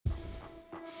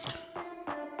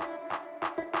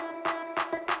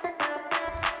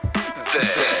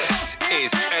This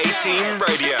is ATEAM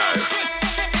Radio.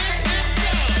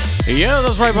 Yeah,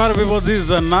 that's right, party people. This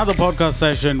is another podcast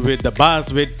session with the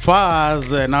Bass with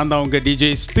Faz. நான் தான் உங்க DJ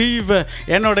Steve.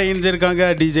 என்னோட இணைஞ்சிருக்காங்க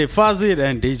DJ Fazit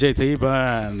and DJ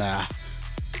Theeban.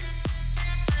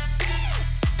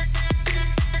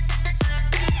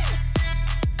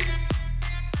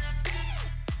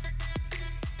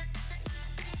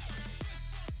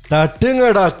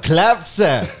 தட்டுங்கடா claps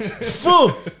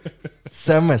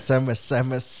செம்ம செம்ம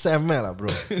செம்ம செம்மடா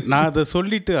bro. நான் அதை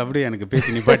சொல்லிட்டு அப்படியே எனக்கு பேசி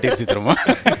நிப்பாட்டிடுச்சு தரமா.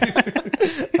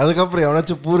 அதுக்கப்புறம்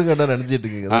எவனாச்சும் பூருங்கடா நினைச்சிட்டு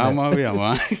இருக்கீங்க. ஆமாவே ஆமா.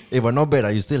 But not bad,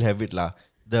 you still have it lah.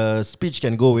 The speech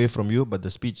can go away from you, but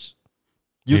the speech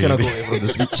you cannot go away from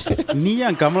the speech. நீ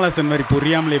ஏன் கமலாசன் மாதிரி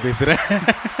புரியாமலே பேசுற?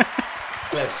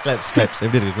 Claps claps claps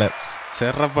எப்படி இருக்கு claps?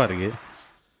 சிறப்பா இருக்கு.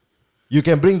 You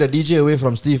can bring the DJ away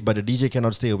from Steve, but the DJ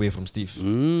cannot stay away from Steve.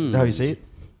 Is that how you say it?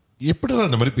 எப்படிடா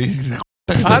அந்த மாதிரி பேசிட்டு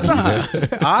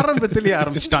ஆரம்பத்திலேயே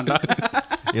ஆரம்பிச்சிட்டான்டா.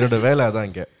 என்னோட வேலை அதான்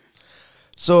இங்க.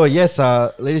 So yes,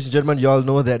 ladies and gentlemen, you all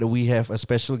know that we have a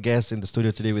special guest in the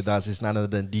studio today with us. It's none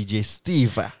other than DJ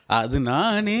Steve. அது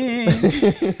நானே.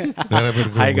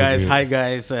 Hi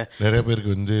guys. நிறைய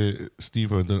பேருக்கு வந்து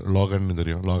ஸ்டீவ் வந்து லாகன்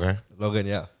தெரியும். Logan,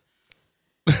 yeah.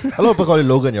 Hello, people call you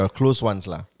Logan, your close ones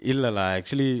lah. இல்ல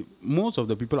actually most of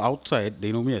the people outside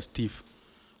they know me as Steve.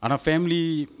 Ana family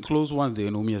close ones they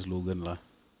know me as Logan la.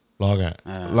 Logan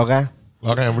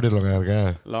எப்படி Logan இருக்க?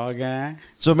 Logan.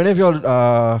 So many of you all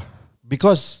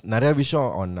because நிறைய விஷயம்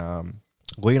on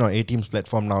going on ATEAM's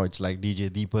platform now, it's like DJ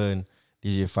Deepan,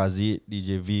 DJ Fazit, DJ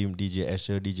Veem, DJ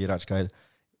Asher, DJ Rajkail.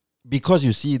 Because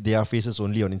you see their faces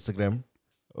only on Instagram.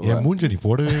 என் மூஞ்சி நீ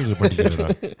போடவே படிக்கிறா.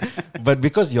 But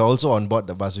because you're also on board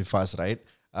the bus with Fast, right?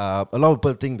 A lot of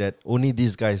people think that only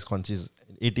these guys consist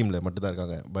ATEAM la மட்டும் தான்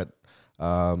இருக்காங்க. But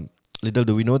little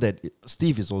do we know that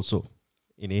Steve is also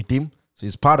in ATEAM. So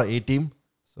he's part of ATEAM.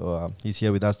 So he's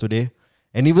here with us today.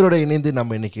 And இவரோட இணைந்து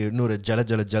நம்ம இன்னைக்கு இன்னொரு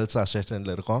ஜல்சா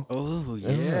செஷன்ல இருக்கோம். Oh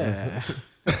yeah.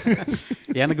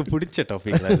 எனக்கு பிடிச்ச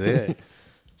டாபிக் அது.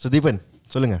 So Deepan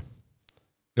சொல்லுங்க.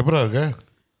 எப்படா இருக்க?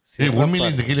 உண்மையிலே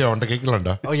இந்த கேள்வி அவன்கிட்ட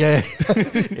கேட்கலாம்டா. Oh yeah.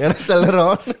 என்ன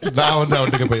சொல்றோம்? நான் வந்து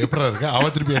அவன்கிட்ட கேட்பேன் எப்படா இருக்க,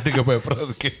 அவன் திருப்பி எட்டு கேட்பேன் எப்படா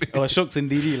இருக்கு. அசோக்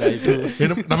சிண்டிரி லைட்டு.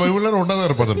 நம்ம இவ்வளோ ஒன்றா தான்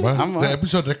இருப்போம் தெரியுமா? இந்த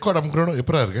எபிசோட் ரெக்கார்ட் அமுக்கிறோம்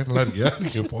எப்படா இருக்க, நல்லா இருக்கியா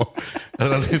கேட்போம்.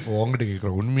 அதனால இப்போ உங்ககிட்ட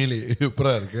கேட்குறோம் உண்மையிலே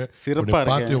எப்படா இருக்க. சிறப்பாக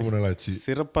பார்த்து ரொம்ப நாள் ஆச்சு.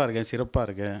 சிறப்பாக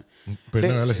இருக்கேன். இப்போ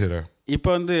என்ன வேலை செய்கிறேன்? இப்போ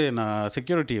வந்து நான்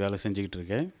செக்யூரிட்டி வேலை செஞ்சுக்கிட்டு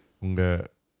இருக்கேன். உங்கள்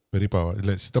பெரியப்பாவா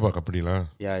இல்லை சித்தப்பா கம்பெனிலாம்?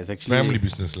 Yeah, it's actually ஃபேமிலி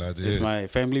பிஸ்னஸ்ல அது. It's my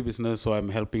family business, so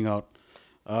I'm helping out.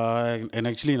 And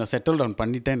actually நான் செட்டில் டவுன்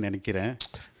பண்ணிட்டேன்னு நினைக்கிறேன்.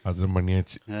 அதுதான்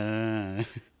பண்ணியாச்சு.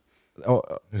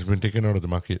 It's been taken out of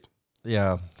the market.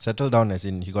 Yeah, settle down as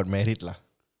in he got married lah.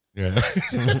 Yeah.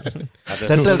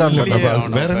 Settle down.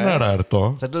 வேற என்னடா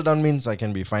அர்த்தம்? Settle down means I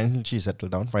can be financially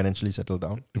settled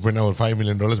down. இப்போ நான் ஒரு $5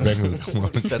 million பேங்க்ல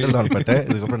செட்டில் டவுன் பண்ணிட்டேன்.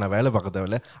 இதுக்கப்புறம் நான் வேலை பார்க்க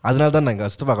தேவையில்ல. அதனால தான் நாங்கள்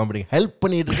அஸ்தபா கம்பெனி ஹெல்ப்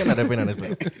பண்ணிட்டு இருக்கேன். நிறைய பேர்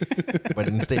நினைப்பேன். But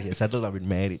instead he settled down with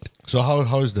married. So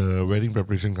how is the wedding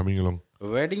preparation coming along?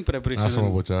 Wedding preparation நாசமா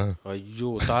போச்சா?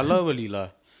 ஐயோ தலைவலில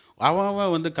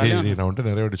அவன் வந்து கல்யாணம். நான்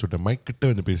வந்துட்டு நிறைய வாட்டி சொல்லிட்டேன் மைக் கிட்ட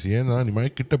வந்து பேசி. ஏன்னா நீ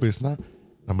மைக் கிட்ட பேசினா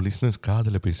நம்ம லிஸ்னர்ஸ்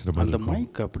காதில் பேசுகிற மாதிரி அந்த இருக்கும்.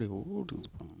 மைக் அப்படி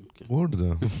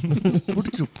ஓடுதான்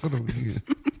பிடிச்சி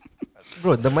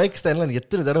ப்ரோ இந்த மைக் ஸ்டாண்ட்லாம்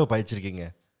எத்தனை தடவை பாய்ச்சிருக்கீங்க?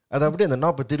 அது அப்படியே அந்த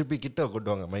நாப்பை திருப்பி கிட்ட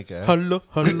கொண்டுவாங்க மைக்கை. ஹலோ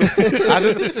அது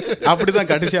அப்படிதான்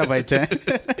கடைசியாக பாய்ச்சேன்.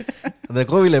 அந்த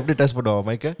கோவிலில் எப்படி டெஸ்ட் பண்ணுவாங்க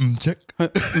மைக்கை? செக்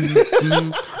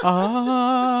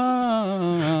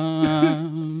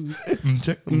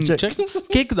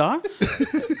கேக்குதா?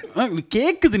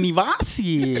 கேக்குது, நீ வாசி.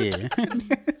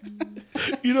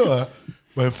 You know,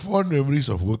 my fond memories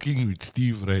of working with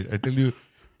Steve, right? I tell you,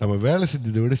 நம்ம வேலை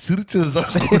செஞ்சதை விட சிரிச்சது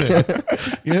தான் கூட.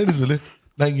 ஏன்னு சொல்லு,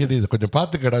 நான் இங்கே இதை கொஞ்சம்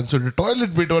பார்த்துக்கடான்னு சொல்லிட்டு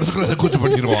டாய்லெட் போயிட்டு வரதுக்குள்ள அதை கொஞ்சம்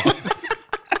பண்ணிடுவான்.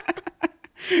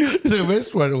 இது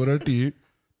பெஸ்ட் ஒன். ஒரு வாட்டி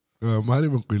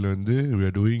மாரியம்மன் கோயிலில் வந்து we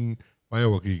are doing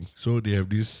fireworking, so they have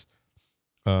this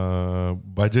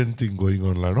bhajan thing going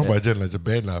on lah. No bhajan lah, it's a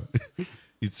band lah.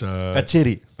 It's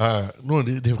கச்சேரி. No,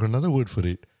 they have another word for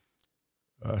it.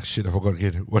 Shit, I forgot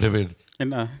again. Whatever.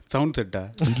 என்ன sound செட்டா?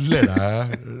 இல்லடா,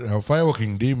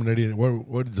 fireworking day முன்னாடி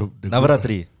what is the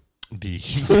Navaratri day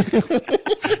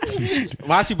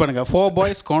வாசி பண்ணுங்க. 4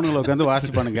 boys கோணல உட்கார்ந்து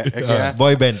வாசி பண்ணுங்க.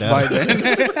 பாய் பேண்ட்.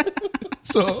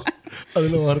 ஸோ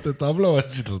அதில் ஒருத்தர் தபலா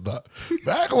வாசிச்சுட்டு இருந்தான்.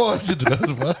 வேகமாக வாசிச்சுட்டு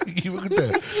இருக்காருப்பா. இவங்கிட்ட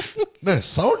என்ன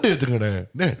சவுண்ட் ஏற்றுங்கண்ணே,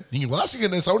 நீங்கள்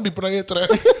வாசிங்க சவுண்ட் இப்போ நான்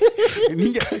ஏற்றுறேன்.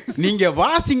 நீங்க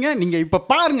வாசிங்க, நீங்க இப்ப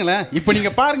பாருங்களேன், இப்ப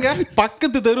நீங்க பாருங்க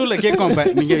பக்கத்து தெருவில் கேட்கும்.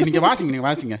 நீங்க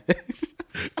வாசிங்க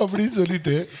அப்படின்னு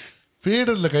சொல்லிட்டு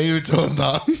ஃபேடர்ல கை வச்சவன்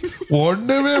தான்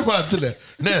ஒண்ணுமே பார்த்துல.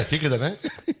 கேக்குதானே?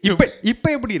 இப்ப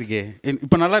எப்படி இருக்கு?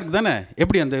 இப்ப நல்லா இருக்கு தானே?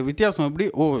 எப்படி அந்த வித்தியாசம் எப்படி?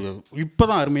 ஓ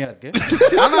இப்பதான் அருமையா இருக்கு.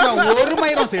 ஆனா நான் ஒரு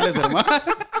மயிரம் செய்யல தெரியுமா?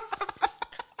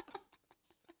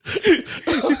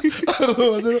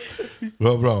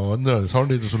 வந்து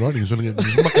சவுண்ட் எடுத்து சொல்லுவான், நீங்க சொல்லுங்க,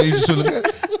 கை சொல்லுங்க,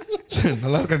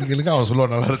 நல்லா இருக்கான்னு கேளுங்க, அவன்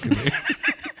சொல்லுவான் நல்லா இருக்கு.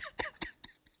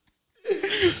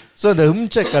 ஸோ அந்த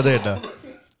ஹிம்செக் கதை என்ன?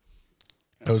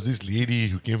 There was this lady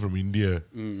who came from India,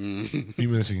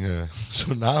 female singer. So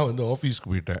நான் வந்து ஆஃபீஸ்க்கு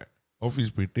போயிட்டேன்.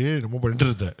 ஆஃபீஸ் போயிட்டு ரொம்ப பண்ணிட்டு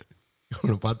இருந்தேன்,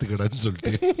 இவனை பார்த்துக்கடான்னு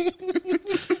சொல்லிட்டு.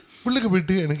 உள்ளுக்கு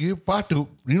போயிட்டு எனக்கு பாட்டு,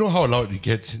 you know how loud it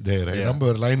gets there, right?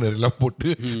 நம்ம லைனர் எல்லாம் போட்டு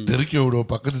தெருக்க விடுவோம்,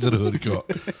 பக்கத்து தெரு வரைக்கும்.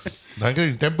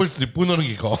 நாங்கள் டெம்பிள்ஸ் பூந்தோன்னு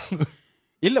கேட்கும்.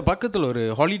 இல்லை பக்கத்தில் ஒரு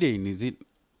ஹாலிடே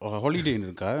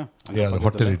இருக்கா?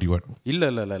 ஹோட்டல் 81.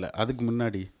 இல்லை அதுக்கு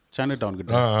முன்னாடி சைனா டவுன்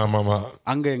கிட்ட. ஆமாம்,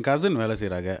 அங்கே என் கசின் வேலை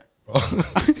செய்கிறாங்க.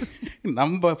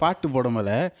 நம்ம பாட்டு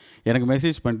போடும்போது எனக்கு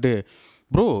மெசேஜ் பண்ணிட்டு,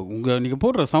 ப்ரோ நீங்கள்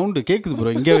போடுற சவுண்டு கேட்குது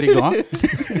ப்ரோ இங்கே வரைக்கும்.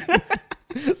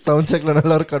 சவுண்ட் செக்ல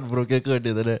நல்லா இருக்கான் ப்ரோ, கேட்க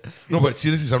வேண்டியது. No, but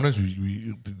seriously, sometimes we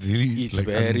really it's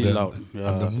like very loud.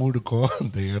 அந்த மூடுக்கும்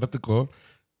அந்த இடத்துக்கும்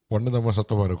பொண்ணதமாக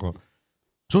சத்தமாக இருக்கும்.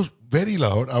 So very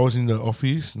loud. I was in the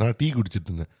office, நான் டீ குடிச்சிட்டு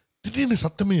இருந்தேன், திடீர்னு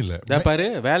சத்தமே இல்லை. பாரு,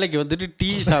 வேலைக்கு வந்துட்டு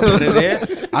டீ சாப்பிட்றது,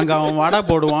 அங்கே அவன் வடை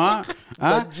போடுவான்.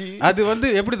 அது வந்து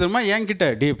எப்படி தெரியுமா, என்கிட்ட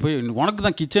டே போய் உனக்கு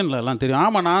தான் கிச்சனில் எல்லாம் தெரியும்.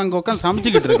 ஆமாம், நான் அங்கே உட்காந்து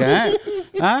சமைச்சிக்கிட்டு இருக்கேன்,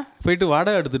 போயிட்டு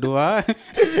வடை எடுத்துட்டு வா,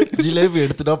 ஜிலேபி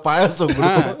எடுத்துட்டா, பாயாசம்,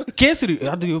 கேசரி.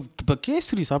 அது இப்போ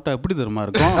கேசரி சாப்பிட்டா எப்படி தெரியுமா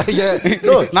இருக்கும்?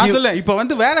 நான் சொல்ல இப்போ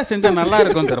வந்து வேலை செஞ்சா நல்லா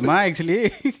இருக்கும் தெரியுமா. Actually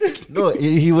no,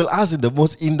 he will ask in the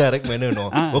most indirect manner. No,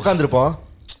 உட்காந்துருப்போம்,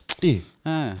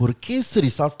 ஒரு கேசரி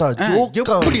சாப்பிட்டா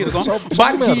எப்படி இருக்கும்.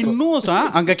 இன்னும்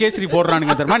அங்க கேசரி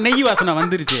போடுறானுங்க தெரியுமா, நெய் வாசனை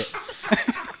வந்துருச்சு.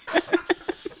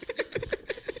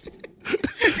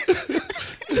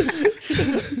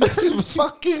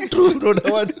 fucking true.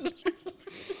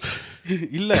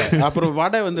 இல்ல அப்புறம்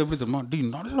வடை வந்து எப்படி தெரியுமா,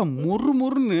 நல்லா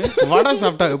முறுமுறுன்னு வடை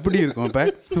சாப்பிட்டா எப்படி இருக்கும். இப்ப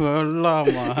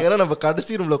ஏன்னா நம்ம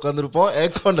கடைசி ரூம்ல உட்காந்துருப்போம்,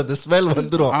 ஏர்கான் அந்த ஸ்மெல்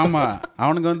வந்துடும். ஆமா,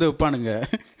 அவனுங்க வந்து வைப்பானுங்க.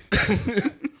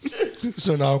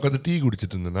 ஸோ நான் உட்காந்து டீ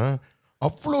குடிச்சிட்டு இருந்தேன்னா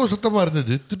அவ்வளோ சத்தமாக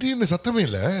இருந்தது, திடீர்னு சத்தமே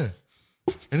இல்லை.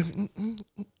 எனக்கு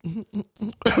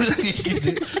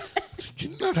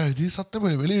என்னடா இது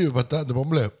சத்தமே, வெளியே பார்த்தா அந்த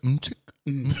பொம்பளை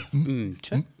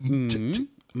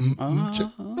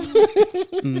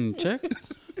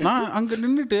நான் அங்க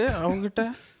நின்றுட்டு அவங்ககிட்ட,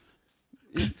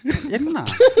 என்ன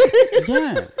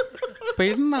ஏன் இப்ப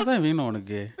என்னதான் வேணும்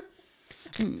உனக்கு?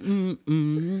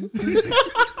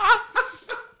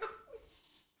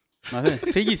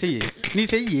 செய்ய நீ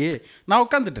செய்ய, நான்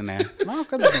உட்காந்துட்டேனே,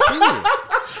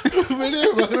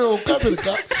 வெளியே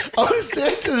உட்காந்துருக்கா, அவர்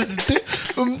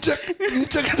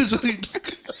சொல்லிட்டு.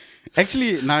 ஆக்சுவலி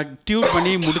நான் டியூட்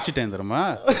பண்ணி முடிச்சுட்டேன் தெரியுமா,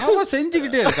 அவன்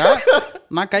செஞ்சுக்கிட்டே இருக்கா.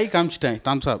 நான் கை காமிச்சிட்டேன்,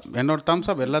 தம்ஸ்அப், என்னோட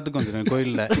தம்ஸ்அப் எல்லாத்துக்கும் வந்துடுவேன்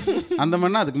கோயிலில். அந்த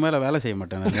மாதிரினா அதுக்கு மேலே வேலை செய்ய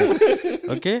மாட்டேன் நான்.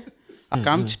 ஓகே,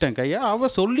 காமிச்சிட்டேன் கையை,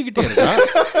 அவள் சொல்லிக்கிட்டே இருக்கா.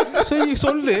 சரி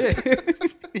சொல்லு,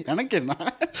 எனக்கு என்ன.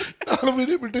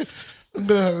 வெளியே போயிட்டு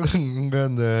அங்கே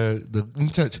அந்த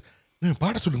இன்சார்ஜ்,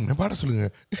 பாட சொல்லுங்க பாட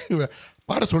சொல்லிட்டேன்,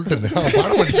 பாட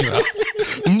மாட்டேங்கிறா,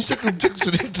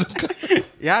 சொல்லிட்டு இருக்கா.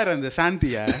 யார் அந்த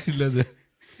சாந்தியா? இல்லை அது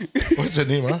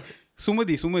நேமா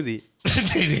Sumathi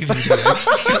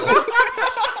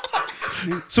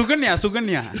Sukanya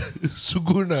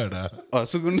சுகுணாடா.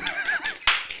 சுகுண்.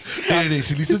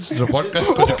 She listens to the podcast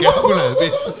கொஞ்சம் கேர்ஃபுல்லா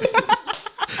பேசு.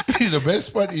 The best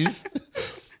part is,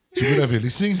 Suguna, if you're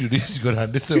listening to this, you gotta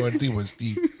understand one thing about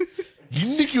Steve.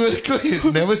 இன்னைக்கு வரைக்கும் he has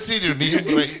never seen your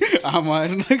name right. ஆமா,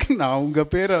 நான் உங்க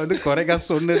பேரை வந்து குறைக்கா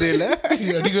சொன்னதே இல்லை.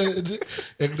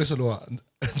 என்கிட்ட சொல்லுவான்,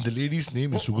 the lady's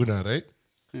name is Suguna, right?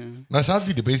 நான்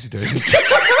சாந்திட்டு பேசிட்டேன்.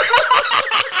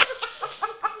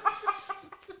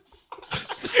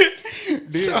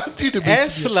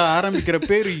 எஸ்ல ஆரம்பிக்கிற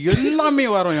பேரு எல்லாமே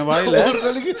வரும் என் வாயில. ஒரு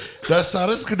நாளைக்கு நான்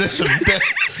சரஸ் கிட்ட சொல்லிட்டேன்,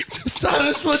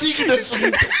 சரஸ்வதி கிட்ட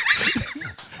சொல்லிட்டேன்,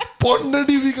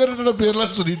 பொன்னடி விகரன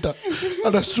பேர்லாம் சொல்லிட்டான்.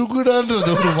 ஆனா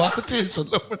சுகுடான்றது ஒரு வார்த்தையை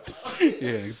சொல்ல மாட்டேன்.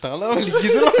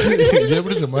 தலைவலிக்குது.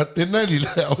 எப்படி சொல்லுமா, தென்னாலி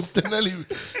இல்லை, அவன் தென்னாலி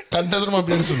கண்டதரமா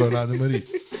பேர் சொல்லுவான். அது மாதிரி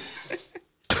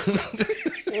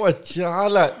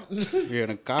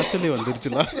எனக்கு காய்ச்சலே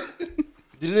வந்துருச்சுல,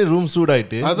 திடீர்னு ரூம்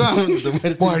சூடாயிட்டு. அதான்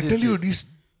I tell you,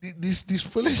 this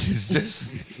fellow is just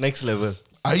next level.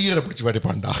 ஐயரை பிடிச்சி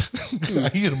படிப்பான்டா.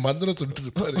 ஐயர் மந்திரம் சொல்லிட்டு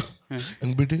இருப்பாரு,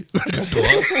 அங்கிட்டு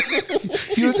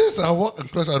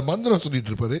அவர் மந்திரம்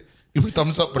சொல்லிட்டு இருப்பாரு, இப்படி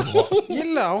தம்ஸ் அப் பண்ணுவோம்.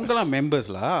 இல்லை அவங்களாம்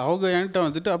மெம்பர்ஸ்ல, அவங்க என்கிட்ட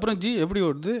வந்துட்டு அப்புறம் ஜி எப்படி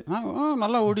ஓடுது,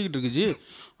 நல்லா ஓடிக்கிட்டு இருக்கு ஜி.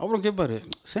 அப்புறம் கேட்பாரு,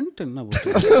 சென்ட் என்ன போட்டு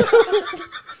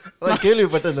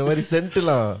கேள்விப்பட்ட இந்த மாதிரி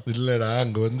சென்ட்லாம் இல்லடா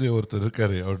அங்க வந்து ஒருத்தர்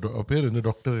இருக்காரு, அவர் பேர் வந்து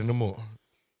டாக்டர் என்னமோ,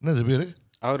 என்னது பேரு,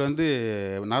 அவர் வந்து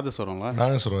நாதஸ்வரம்லாம்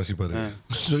நாதஸ்வரம் வாசிப்பாரு.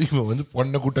 ஸோ இவன் வந்து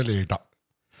பொண்ணை கூட்டாளி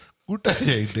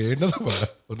ஆகிட்டு என்னதான்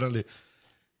ஒரு நாள்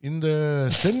இந்த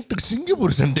சென்ட்டுக்கு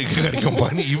சிங்கப்பூர் சென்ட்டுக்கு கிடைக்கும்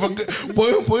பண்ணி இவங்க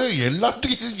போய்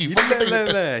எல்லாத்துக்கும்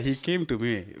இல்லை ஹி கேம் டு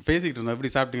மீ பேசிக்கிட்டு இருந்தோம்.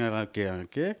 எப்படி சாப்பிட்டீங்களா?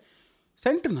 ஓகே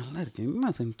சென்ட்டு நல்லா இருக்கு.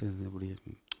 என்ன சென்ட்டு இது? அப்படி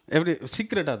எப்படி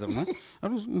சீக்ரெட்டாக தரணும்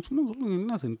அப்படி சும்மா சொல்லுங்க,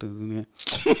 என்ன சென்ட்டு இதுன்னு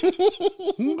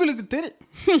உங்களுக்கு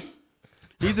தெரியும்.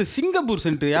 இது சிங்கப்பூர்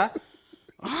சென்ட்டுயா?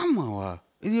 ஆமாவா?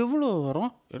 இது எவ்வளோ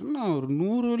வரும்? என்ன ஒரு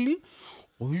 100 வெள்ளி?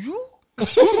 ஐயோ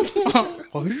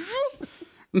ஐயோ.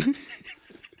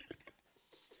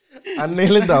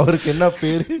 அன்னையிலேருந்து அவருக்கு என்ன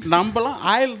பேர்? நம்மலாம்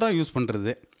ஆயில் தான் யூஸ்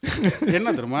பண்ணுறது. என்ன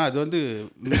தெரியுமா, அது வந்து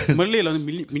மெல்லியில் வந்து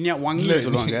மினியா வாங்கி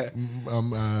சொல்லுவாங்க.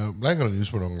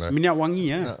 யூஸ் பண்ணுவாங்களா மினியா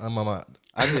வாங்கிய? ஆமாம்மா,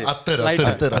 அது அத்தர்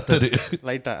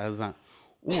லைட்டாக அதுதான்.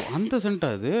 ஓ அந்த சென்ட்டா?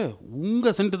 அது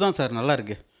உங்கள் சென்ட்டு தான் சார் நல்லா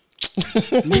இருக்கு.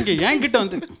 நீங்கள் என்கிட்ட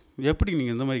வந்து எப்படி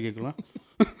நீங்கள் இந்த மாதிரி கேட்கலாம்?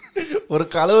 ஒரு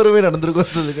கலவரமே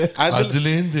நடந்திருக்கும் சொல்லுங்க.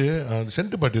 அதுலேருந்து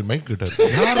சென்ட்டு பாட்டி மைக் கிட்டார்.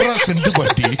 யாரா சென்ட்டு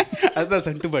பாட்டி? அதுதான்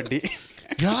சென்ட்டு பாட்டி.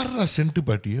 யாரா சென்ட்டு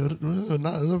பாட்டி?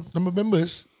 நம்ம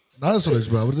மெம்பர்ஸ் நான்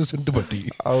சொல்ல அவர் தான் சென்ட்டு பாட்டி.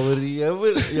 அவர்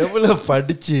எவ்வளோ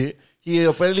படிச்சு he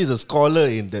apparently is a scholar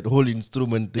in that whole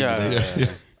instrument thing.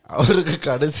 அவருக்கு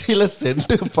கடைசியில்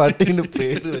சென்ட்டு பாட்டின்னு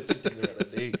பேர் வச்சுட்டு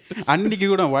அன்னைக்கு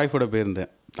கூட ஒய்ஃபோட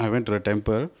போயிருந்தேன். I went to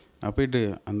temple. நான் போயிட்டு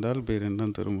அந்த ஆள் பேர்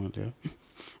என்னன்னு தெரியுமா இல்லையா?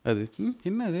 அது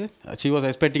என்ன அது ஷி வாஸ்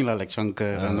எக்ஸ்பெக்டிங்லா லைக்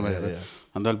சங்கர் அந்த மாதிரி.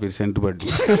 அந்த ஆள் பேர் சென்ட்டு பாட்டி.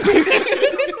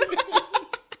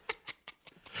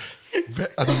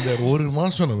 அந்த ஒரு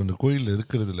மாதம் நம்ம இந்த கோயிலில்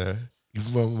இருக்கிறதுல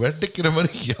இவன் வெட்டைக்கிற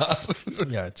மாதிரி யார்?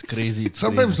 It's crazy.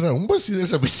 Sometimes ரொம்ப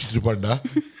சீரியஸாக பேசிட்டு இருப்பான்டா.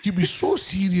 He be so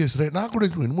serious, right? நான் கூட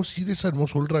என்னமோ சீரியஸாக என்னமோ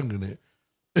சொல்கிறாங்கன்னு.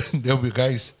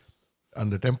 கைஸ்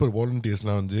அந்த டெம்பிள்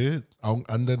வாலண்டியர்ஸ்லாம் வந்து அவங்க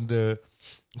அந்தந்த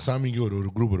சாமிக்கு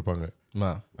ஒரு குரூப் இருப்பாங்க.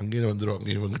 அங்கேயே வந்துடுவாங்க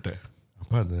இவங்கிட்ட.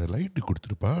 அப்பா அந்த லைட்டு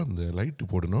கொடுத்துருப்பா, அந்த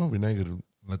லைட்டு போடணும், விநாயகர்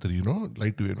நல்லா தெரியணும்,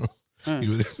 லைட்டு வேணும்.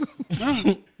 இவர்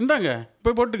இந்தாங்க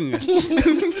போய் போட்டுக்குங்க.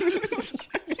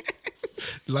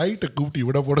 லைட்டை கூப்பிட்டு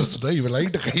இவட போட சொன்னா இவன்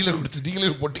லைட்டை கையில் கொடுத்து நீங்களே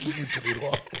போட்டுக்கின்னு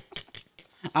சொல்லிடுவான்.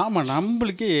 ஆமாம்,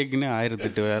 நம்மளுக்கே ஏற்கனவே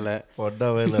 1008 வேலை பொட்டா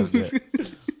வேலை இருக்கு.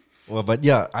 But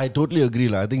yeah, I totally agree.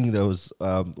 I think there was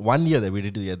 1 year that we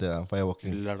did together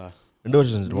firewalking. இல்லடா 2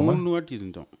 வருஷம் செஞ்சிருப்போமா? 3 வாட்டி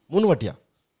செஞ்சோம். 3 வாட்டியா?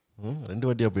 2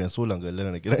 வாட்டியா போய் என் சோல் அங்கே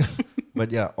இல்லைன்னு நினைக்கிறேன். But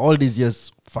yeah, all these years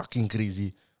fucking crazy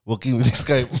working with this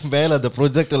guy. மேலே அந்த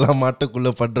ப்ரொஜெக்ட் எல்லாம்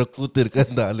மாட்டக்குள்ளே பண்ணுற கூத்து இருக்கு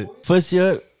அந்த ஆள். ஃபர்ஸ்ட்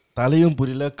இயர் தலையும்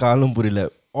புரியல காலும் புரியல.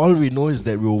 All we know is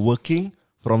that we were working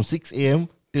from 6 AM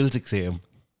till 6 AM.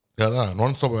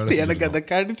 எனக்கு அந்த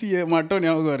கடைசியை மட்டும்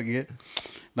ஞாபகம் இருக்கு.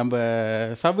 நம்ம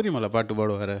சபரிமலை பாட்டு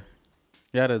பாடுவார்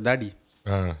யார்? தாடி,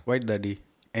 ஒயிட் தாடி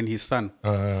அண்ட் ஹிஸ் சன்.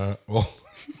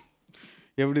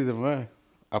 எப்படி தெரியுமா?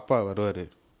 அப்பா வருவார்,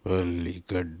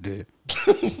 வள்ளிக்கட்டு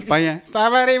பையன்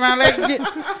சபரிமலைக்கு.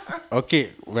 ஓகே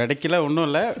வெடைக்கல ஒன்றும்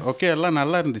இல்லை, ஓகே எல்லாம்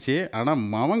நல்லா இருந்துச்சு. ஆனால்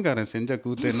மவங்காரன் செஞ்ச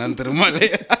கூத்து என்னன்னு தெரியுமா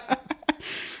இல்லையா?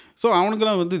 ஸோ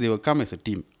அவனுக்குலாம் வந்து இது come as a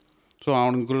team. So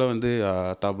அவனுக்குள்ளே வந்து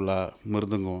தபலா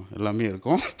மிருதங்கம் எல்லாமே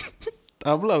இருக்கும்.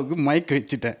 தபலாவுக்கு மைக்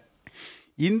வச்சுட்டேன்.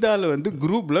 இந்த ஆள் வந்து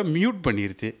குரூப்பில் மியூட்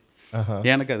பண்ணிருச்சு.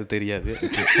 எனக்கு அது தெரியாது.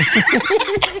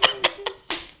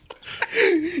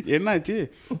 என்னாச்சு,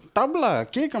 தபலா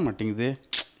கேட்க மாட்டேங்குது.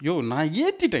 யோ நான்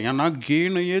ஏற்றிட்டேன், நான்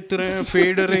கெயினை ஏற்றுறேன்,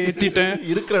 ஃபேடரை ஏற்றிட்டேன்,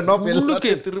 இருக்கிற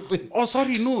திருப்பி. Oh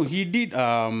sorry no he did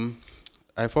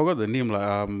I forgot the name la.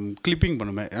 Clipping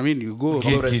பண்ணுமே. I mean you go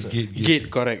gate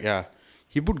correct yeah.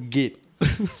 He put gate.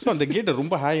 So அந்த கேட்டை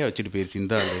ரொம்ப ஹாயாக வச்சுட்டு போயிடுச்சு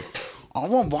இந்த ஆள்.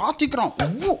 அவன் வாசிக்கிறான்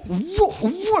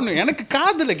உவ்வோன்னு, எனக்கு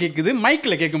காதில் கேட்குது,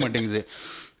 மைக்கில் கேட்க மாட்டேங்குது.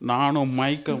 நானும்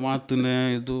மைக்கை மாற்றினேன்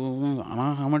இதுவும்.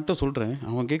 ஆனால் அவன்கிட்ட சொல்கிறேன்,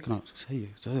 அவன் கேட்குறான், சரி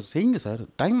சார் செய்யுங்க சார்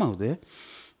டைம் ஆகுது,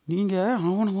 நீங்கள்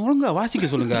அவனை ஒழுங்காக வாசிக்க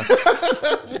சொல்லுங்கள்.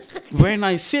 When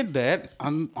I said that,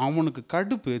 அவனுக்கு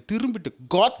கடுப்பு திரும்பிட்டு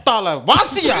கோத்தால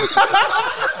வாசியா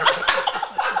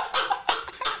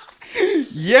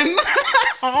என்ன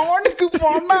அவனுக்கு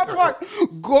பொண்ணாப்பா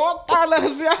கோத்தால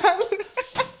வாசியா.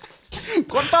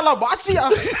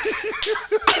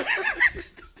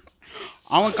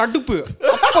 அவன் கடுப்பு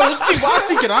அப்ப வச்சு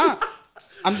வாசிக்கிறான்.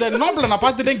 அந்த நோப்பில் நான்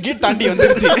பார்த்துட்டேன், கேட் தாண்டி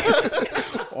வந்துருச்சு.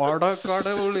 ஓட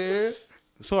கடவுளே.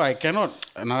 ஸோ ஐ கேனாட்,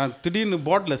 நான் திடீர்னு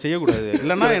பாட்டில் செய்யக்கூடாது,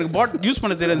 இல்லைன்னா எனக்கு பாட் யூஸ்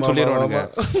பண்ண தெரியாதுன்னு சொல்லிடுவானுங்க.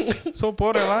 ஸோ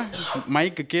போகிறவன்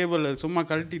மைக்கு கேபிள் சும்மா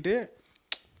கழட்டிட்டு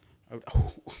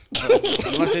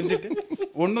எல்லாம் செஞ்சுட்டு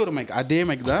ஒன்று மைக் அதே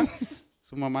மைக் தான்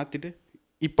சும்மா மாற்றிட்டு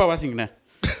இப்போ வாசிங்கண்ணே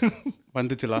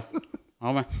வந்துச்சுலா.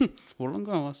 அவன்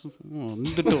ஒழுங்கா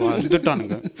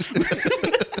வந்துட்டானுங்க.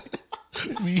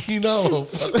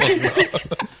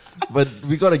 But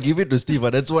we gotta give it to Steve.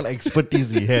 That's one expertise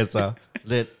he has.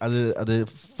 That அது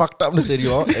fucked up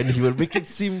தெரியும், and he will make it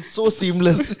seem so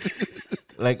seamless.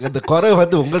 Like அந்த குறை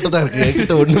வந்து உங்கள்கிட்ட தான் இருக்கு,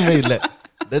 என்கிட்ட ஒண்ணுமே இல்லை.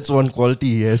 That's one quality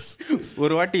he has.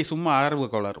 ஒரு வாட்டி சும்மா ஆர்வ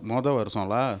கோளாறு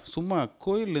வருஷம்ல சும்மா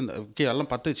கோயிலேருந்து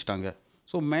எல்லாம் பற்ற வச்சுட்டாங்க.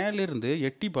 ஸோ மேலேருந்து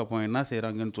எட்டி பார்ப்போம் என்ன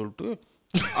செய்கிறாங்கன்னு சொல்லிட்டு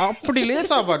அப்படி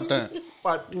லேசா பாட்டேன்.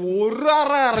 ஒரு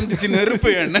அரை அரைஞ்சிச்சு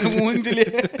நெருப்பு என்ன மூஞ்சிலே.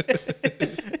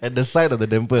 At the side of the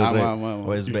temple, right?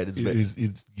 Oh, it's bad. It's bad.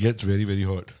 It gets very, very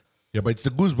hot. Yeah, but it's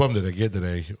the goosebump that I get that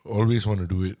I always want to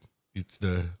do it. It's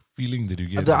the feeling that you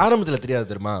get. அது ஆரம்பத்தில்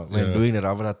தெரியாது தெரியுமா? When doing the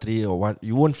Navaratri or what,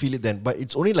 you won't feel it then. But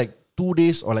it's only like 2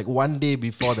 days or like 1 day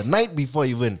before, the night before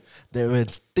even, when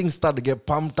things start to get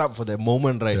pumped up for that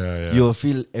moment, right? You'll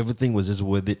feel everything was just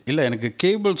worth it. இல்லை எனக்கு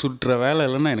cable சுற்றுற வேலை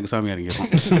இல்லைன்னா எனக்கு சாமி இறங்கிடும்.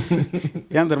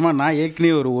 ஏன் தெரியுமா, நான்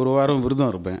ஏற்கனவே ஒரு வாரம்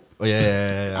விரதம் இருப்பேன்.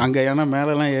 அங்கே ஏன்னா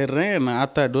மேலெலாம் ஏறுறேன், நான்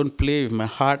ஆத்தா டோன்ட் ப்ளே மை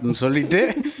ஹார்ட்னு சொல்லிட்டு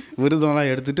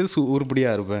விரதம்லாம் எடுத்துகிட்டு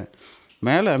உருப்படியாக இருப்பேன்.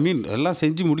 மேலே எல்லாம்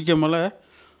செஞ்சு முடிக்க மேலே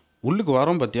உள்ளுக்கு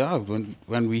வரோம் பார்த்தியா,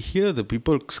 when we hear the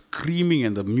people screaming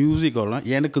and the music எல்லாம்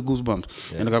எனக்கு goosebumps.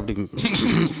 எனக்கு அப்படி.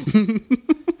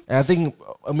 I think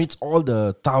amidst all the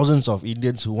thousands of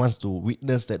Indians who wants to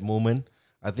witness that moment,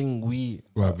 I think we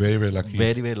are very, very lucky.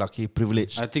 Very, very lucky,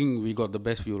 privileged. I think we got the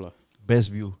best view lah. Best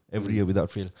view every year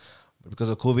without fail. But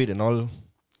because of COVID and all,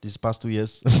 these past 2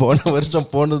 years, போன வருஷம்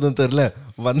போனதும் தெரியல,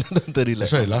 வந்ததும் தெரியல.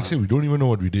 Sorry, last year we don't even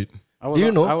know what we did.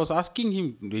 I was asking him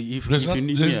if you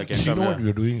need me, I can come. You know what we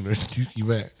are doing? This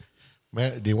event,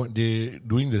 they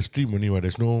doing the stream only.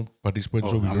 There's no participants,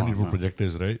 so we don't need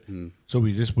projectors, right? So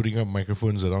we just putting up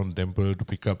microphones around the temple to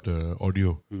pick up the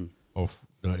audio of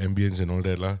the ambience and all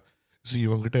that lah. So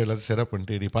இவங்கிட்ட எல்லாத்தையும் set up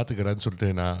பண்ணிட்டு நீ பார்த்துக்கடான்னு சொல்லிட்டு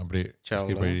நான் அப்படியே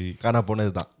escape ஆகி காணா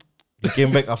போனது தான். He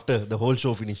came back after the whole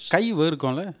show finished. கை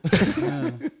வேர்க்கும்ல,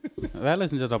 வேலை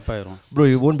செஞ்சா தப்பாயிரும். Bro,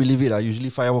 you won't believe it.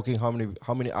 Usually firewalking,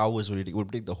 how many hours will it take? It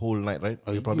will take the whole night, right?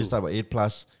 You probably start by 8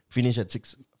 plus, finish at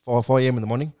 4 a.m. in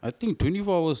the morning. I think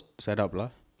 24 hours set up lah.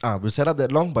 We set up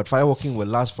that long, but firewalking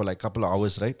will last for like a couple of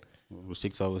hours, right?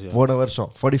 6 hours, yeah. 1 hour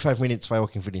shot, 45 minutes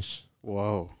firewalking finish.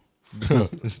 Wow.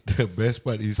 The best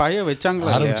part is fire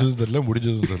வச்சாங்களா ஆரம்பிச்சதும் தெரியல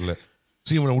முடிஞ்சதும் தெரியல.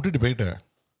 So இவனை விட்டுட்டு போயிட்டேன்.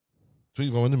 So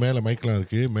இவன் வந்து மேலே மைக்லாம்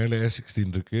இருக்குது, மேலே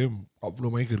A16 இருக்குது, அவ்வளோ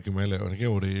மைக் இருக்குது மேலே. அவனுக்கே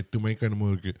ஒரு 8 மைக் என்னமோ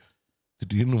இருக்குது.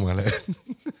 திடீர்னு மேலே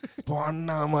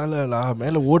பொண்ணா மேலே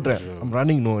மேலே ஓடுறேன். I'm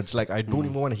running, no, it's like I don't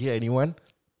even want to hear anyone.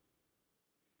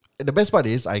 And the best part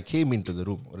is I came into the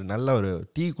room, ஒரு நல்ல ஒரு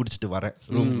டீ குடிச்சிட்டு வரேன்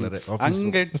ரூம்ல.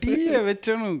 அங்க டீயை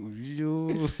வச்சனும்.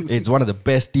 It's one of the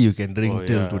best tea you can drink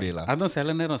till today lah. அதுவும்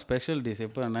சில நேரம் ஸ்பெஷல் டேஸ்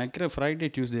எப்போ நினைக்கிற ஃப்ரைடே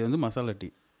டியூஸ்டே வந்து மசாலா டீ.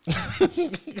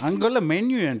 அங்குள்ள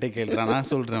மெனு என்கிட்ட கேள்றான், நான்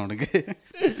சொல்கிறேன் உனக்கு.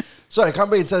 So I come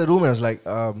back inside the room and I was like,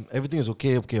 everything is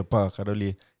okay அப்பா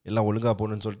கடவுளே எல்லாம் ஒழுங்காக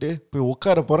போகணுன்னு சொல்லிட்டு போய்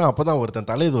உட்கார போகிறேன். அப்போ தான் ஒருத்தன்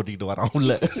தலையை தோட்டிக்கிட்டு வரான்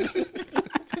உள்ள.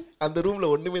 அந்த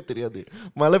ரூமில் ஒன்றுமே தெரியாது,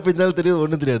 மழை பெஞ்சாலும் தெரியாது,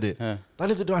 ஒன்றும் தெரியாது.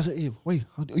 தலையை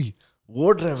தோட்டி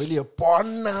ஓடுறேன் வெளியே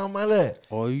பொண்ணா மேலே.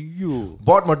 ஐயோ,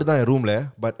 பாட் மட்டும் தான் என் ரூமில்,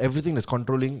 but everything is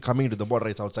controlling coming to the pot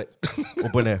rights outside.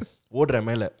 ஓப்பனு ஓடுறேன்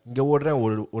மேலே, இங்கே ஓடுறேன்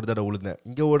ஒரு தடவை விழுந்தேன்,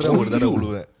 இங்கே ஓடுறேன் ஒரு தடவை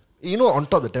விழுவேன். You know, on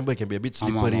top the temple can be a bit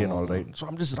slippery and all, right? So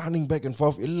I'm just running back and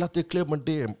forth. எல்லாத்தையும் clear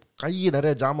பண்ணிட்டு கையை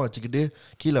நிறைய ஜாமா வச்சுக்கிட்டு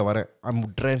கீழே வரேன். I'm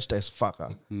drenched as fuck.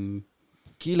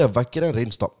 கீழே வைக்கிறேன்,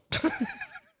 rain stop.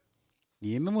 நீ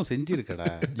என்னமோ செஞ்சிருக்கடா.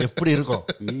 எப்படி இருக்கும்?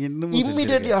 நீ என்னமோ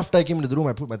immediately after I came into the room,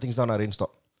 I put my things down, rain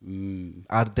stop.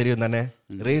 அது தெரியும் தானே,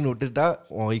 ரெயின் விட்டுட்டா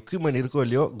உன் equipment இருக்கோ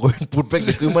இல்லையோ, go and put back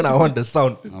the equipment, I want the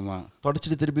sound. ஆமாம்,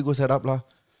 தொடச்சிட்டு திருப்பி go set up lah.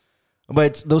 But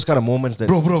it's those kind of moments that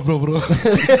bro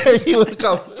he will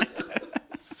come.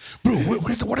 Bro,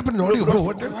 what happened to the audio, bro?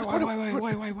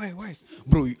 Why?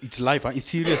 Bro, it's live, huh? It's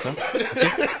serious, huh?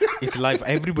 Okay? It's live.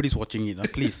 Everybody's watching it, huh?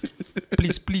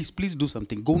 Please do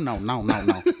something. Go now.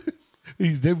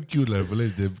 He's damn cute, lah.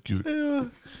 He's damn cute.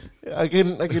 I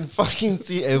can fucking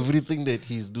see everything that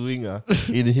he's doing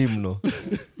in him, no.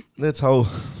 That's how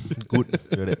good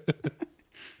you're at.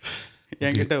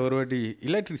 என்கிட்ட ஒரு வாட்டி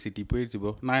electricity போயிடுச்சு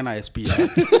bro, நான் SP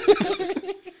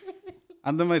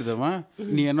அந்த மாதிரி தருமா,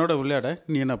 நீ என்னோட விளையாட,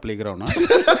 நீ என்ன பிளே கிரவுண்டா,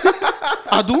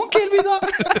 அதுவும் கேள்விதான்.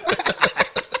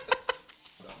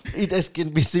 It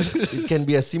can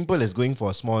be as simple as going for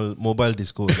a small mobile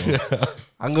disco.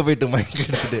 அங்க போயிட்டு மைக்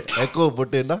எடுத்துட்டு எக்கோ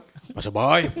போட்டுன்னா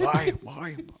பாய்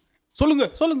சொல்லுங்க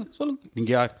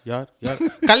நீங்க யார்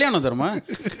கல்யாணம் தருமா,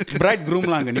 பிரைட்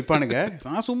குரூம்லாம் அங்கே நிற்பானுங்க.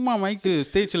 நான் சும்மா மைக்கு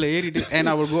ஸ்டேஜில் ஏறிட்டு and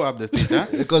I will go up the stage,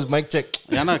 because mic check.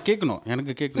 ஏன்னா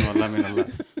எனக்கு கேட்கணும் எல்லாமே நல்லா.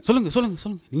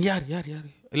 சொல்லுங்க நீங்க யார்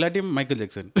இல்லாட்டியும் Michael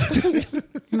Jackson.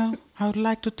 I would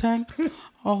like to thank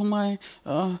all my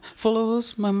followers,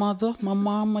 my mother, my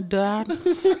mom, my dad.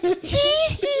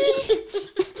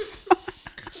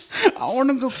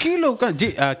 அவனுக்கு கீழே உட்காந்து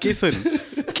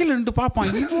கீழே நின்று பார்ப்பான்,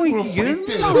 இவன்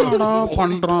என்னடா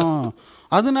பண்ணுறான்.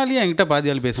 அதனாலேயே என்கிட்ட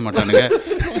பாதி ஆள் பேச மாட்டானுங்க.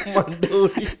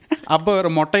 அப்போ வேறு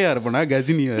மொட்டையாக இருப்பேனா,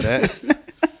 கஜினி வேறு,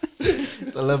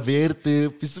 நல்லா வேர்த்து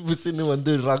பிசு பிசுன்னு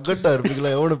வந்து ரகட்டாக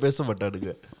இருப்பீங்களா, எவனும் பேச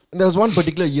மாட்டானுங்க. There was one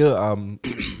particular year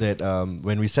that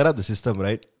when we set up the system,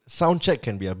 right, sound check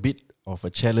can be a bit of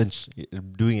a challenge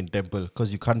doing in temple because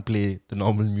you can't play the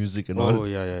normal music and all. Oh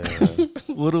yeah.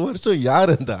 ஒரு வருஷம் யார்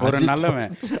அந்த ஒரு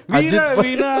நல்லவன்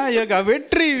விநாயகா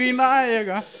வெற்றி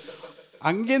விநாயகா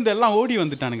அங்கேருந்து எல்லாம் ஓடி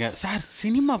வந்துட்டானுங்க. சார்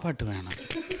சினிமா பாட்டு வேணாம்,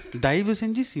 தயவு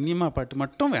செஞ்சு சினிமா பாட்டு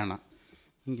மட்டும் வேணாம்,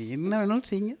 இங்கே என்ன வேணாலும்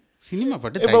செய்யுங்க, சினிமா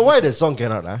பாட்டு. But why the song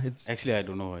cannot? Actually I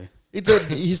don't know why.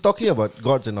 He's talking about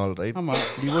gods and all, right?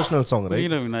 Devotional song, right?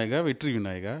 வீர விநாயகா வெற்றி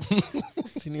Vinayaka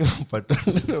Cinema pattern.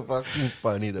 Fucking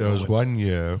funny. There was one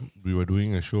year we were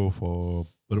doing a show for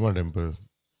Perumal Temple.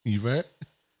 இவன்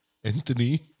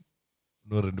Anthony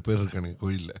இன்னும் 2 பேர் இருக்கானுங்க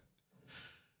கோயிலில்.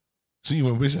 So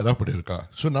இவன் போய் setup பண்ணியிருக்கான்.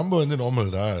 ஸோ நம்ம வந்து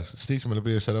நார்மல்டா ஸ்டேஜ் மேலே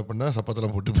போய் செட்டப் பண்ணால்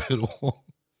சப்பத்தெல்லாம் போட்டு போயிடுவோம்.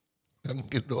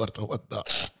 அங்கேருந்து ஒருத்தன் வந்தான்.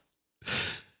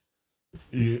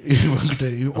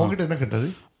 உங்ககிட்ட என்ன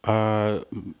கேட்டாரு?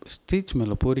 ஸ்டேஜ்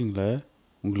மேலே போகிறீங்களா,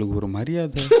 உங்களுக்கு ஒரு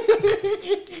மரியாதை,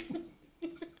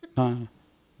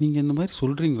 நீங்கள் இந்த மாதிரி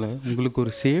சொல்கிறீங்களா, உங்களுக்கு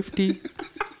ஒரு சேஃப்டி,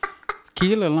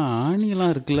 கீழெல்லாம்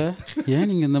ஆணியெல்லாம் இருக்குல்ல, ஏன்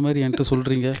நீங்கள் இந்த மாதிரி என்கிட்ட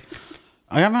சொல்கிறீங்க.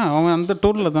 ஏன்னா அவன் அந்த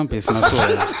டோனில் தான் பேசினான். ஸோ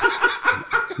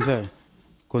இல்லை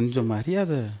கொஞ்சம்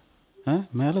மரியாதை,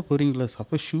 மேலே போகிறீங்களா,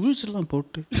 அப்போ ஷூஸ்லாம்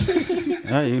போட்டு,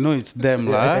 யூனோ இட்ஸ்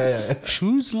தேம்லா,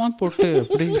 ஷூஸ்லாம் போட்டு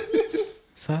அப்படி,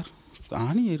 சார்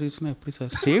ஆணி ஏறிச்சுன்னா எப்படி சார்,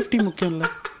 சேஃப்டி முக்கியம் இல்லை.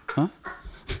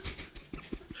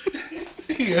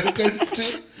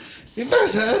 என்ன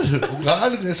சார் உங்கள்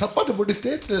ஆளுங்க சப்பாத்து போட்டு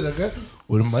ஸ்டேஜில் இருக்காங்க,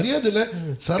 ஒரு மரியாதை இல்லை.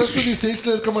 சரஸ்வதி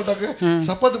ஸ்டேஜில் இருக்க மாட்டாங்க,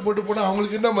 சப்பாத்து போட்டு போனால்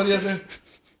அவங்களுக்கு என்ன மரியாதை?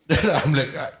 I'm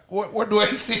like, what do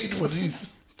I say for this?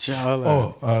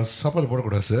 சப்பாத்து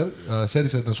போடக்கூடாது சார். சரி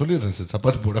சார் நான் சொல்லிடுறேன் சார்,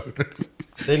 சப்பாத்து போட.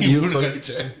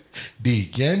 அடிச்சேன், டி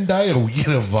ஏன்டா என்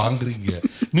உயிரை வாங்குறீங்க,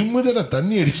 நிம்மதியாக நான்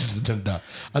தண்ணி அடிச்சுட்டு இருந்தேன்டா,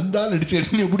 அந்த ஆள் அடிச்சு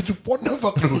எண்ணெயை பிடிச்சி பொண்ணை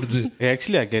பார்க்க விடுது.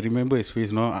 Actually I can remember is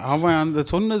face. அவன் அந்த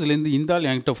சொன்னதுலேருந்து இந்த ஆள்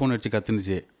என்கிட்ட ஃபோன் அடிச்சு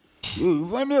கத்துனுச்சு.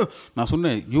 நான்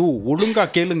சொன்னேன், யோ ஒழுங்கா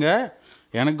கேளுங்க,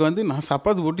 எனக்கு வந்து நான்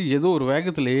சப்பாத்து போட்டு ஏதோ ஒரு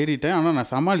வேகத்தில் ஏறிட்டேன், ஆனால்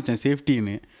நான் சமாளித்தேன்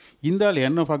சேஃப்டின்னு. இந்த ஆள்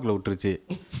என்ன பார்க்கல விட்டுருச்சு.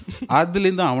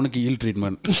 அதுலேருந்து அவனுக்கு ஈல்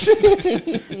ட்ரீட்மெண்ட்.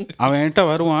 அவன் என்கிட்ட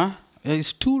வருவான்,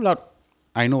 it's too lot,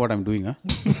 I know what I'm doing.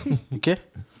 Okay,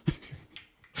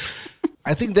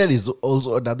 I think that is also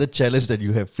another challenge that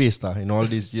you have faced in all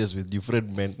these years with different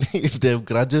men. If they have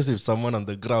grudges with someone on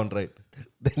the ground, right,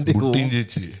 then they go.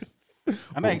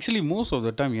 ஆனால் actually most of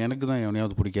the time எனக்கு தான்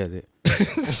எவனையாவது பிடிக்காது.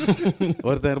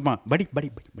 ஒருத்தர் இருப்பான், படி படி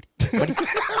படி படி படி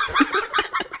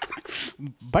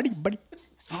படி படி,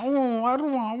 அவன்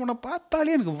வருவான், அவனை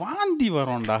பார்த்தாலே எனக்கு வாந்தி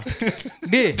வரும்டா.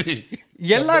 டே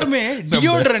எல்லாருமே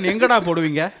டியோட்ரன் எங்கடா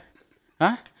போடுவீங்க?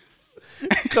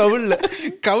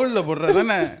 கவுளில் போடுற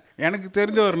தானே. எனக்கு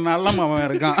தெரிஞ்ச ஒரு நல்ல மாமன்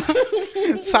இருக்கான்,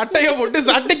 சட்டையை போட்டு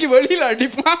சட்டைக்கு வெளியில்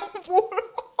அடிப்பான்.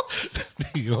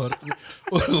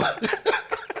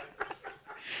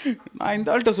 நான்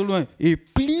இந்த ஆள்கிட்ட சொல்லுவேன்,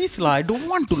 ப்ளீஸ்லா, I don't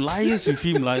want to lies with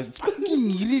him, like fucking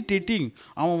irritating.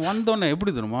 அவன் வந்தோடனே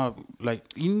எப்படி தெரியுமா, லைக்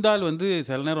இந்த ஆள் வந்து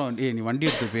சில நேரம் நீ வண்டி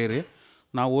எடுத்து பேர்,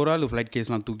 நான் ஒரு ஆள் ஃப்ளைட்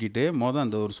கேஸ்லாம் தூக்கிட்டு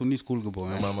அந்த ஒரு சுன்னி ஸ்கூலுக்கு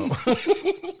போவேன்.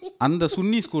 அந்த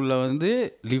சுன்னி ஸ்கூலில் வந்து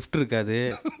லிஃப்ட் இருக்காது,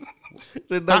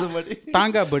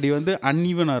 தாங்காப்படி வந்து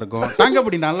அன்இவனாக இருக்கும்.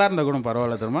 தாங்காப்படி நல்லா இருந்தால் கூட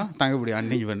பரவாயில்ல தெரியுமா, தாங்காப்படி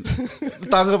அன்இவன்.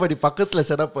 தாங்காப்படி பக்கத்தில்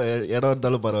செட்டப் இடம்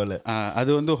இருந்தாலும் பரவாயில்ல. அது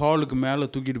வந்து ஹாலுக்கு மேலே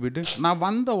தூக்கிட்டு போயிட்டு நான்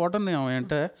வந்த உடனே அவன்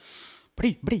என்கிட்ட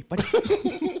படி படி படி,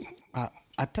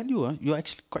 I tell you, you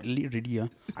actually quite ready. I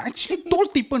actually told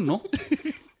Tipan, no?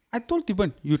 I told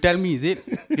Tipan, you tell me, is it?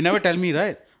 You never tell me,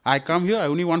 right? I come here, I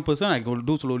only one person, I will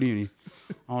do slowly.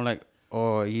 I'm like, ஓ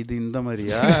இது இந்த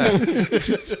மாதிரியா,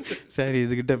 சரி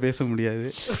இதுகிட்ட பேச முடியாது.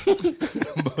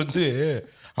 நம்ம வந்து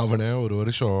அவனை ஒரு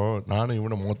வருஷம் நானும்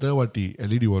இவனை மொத்த வாட்டி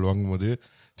எல்இடி வால் வாங்கும்போது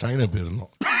சைனா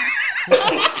போயிருந்தோம்.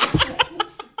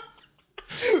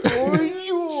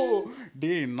 ஐயோ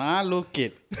டே, நான்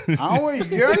லோக்கேட், அவன்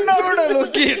என்னோட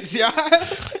லோக்கேட்.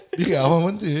 அவன்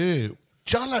வந்து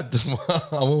சாலா தெரியுமா,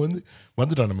 அவன் வந்து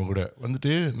வந்துட்டான் நம்ம கூட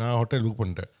வந்துட்டு, நான் ஹோட்டல் புக்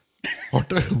பண்ணிட்டேன்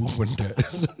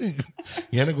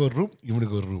எனக்கு ஒரு ரூம்,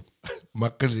 இவனுக்கு ஒரு ரூம்.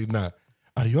 மக்கள் என்ன,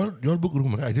 your book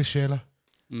room, I just share lah.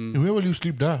 Where will you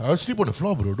sleep da? I will sleep on the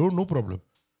floor bro, no problem.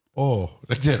 Oh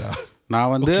like that.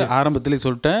 நான் வந்து ஆரம்பத்திலே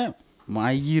சொல்லிட்டேன்,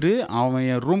 மயிறு அவன்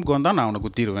என் ரூமுக்கு வந்தால் நான் அவனை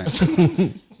குத்திடுவேன்.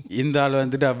 இந்த ஆள்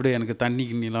வந்துட்டு அப்படியே எனக்கு தண்ணி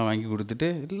கிண்ணிலாம் வாங்கி கொடுத்துட்டு,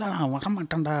 இல்லை நான்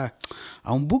வரமாட்டேன்டா,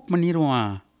 அவன் புக்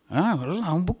பண்ணிடுவான்,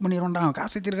 அவன் புக் பண்ணிடுவான்டா, அவன்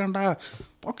காசு வச்சுருக்கான்டா,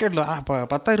 பாக்கெட்டில்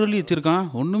 10,000 வெள்ளி வச்சுருக்கான்,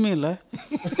 ஒன்றுமே இல்லை.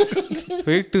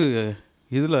 போயிட்டு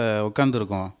இதில்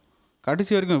உட்காந்துருக்கோம்,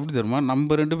 கடைசி வரைக்கும் எப்படி தெரியுமா,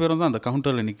 நம்ம 2 பேரும் தான் அந்த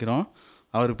கவுண்டரில் நிற்கிறோம்,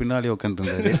 அவர் பின்னாலே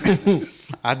உட்காந்துருந்தாரு.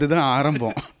 அதுதான்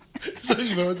ஆரம்பம்.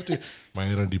 இவன் வந்துட்டு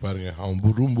மயிராண்டி பாருங்க, அவன்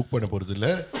ரூம் புக் பண்ண போகிறது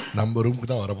இல்லை, நம்ம ரூமுக்கு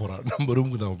தான் வர போகிறான், நம்ம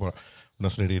ரூமுக்கு தான் போகிறான்.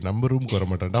 நான் சொன்னேன் நம்ம ரூமுக்கு வர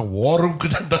மாட்டான்டா, ஓ ரூமுக்கு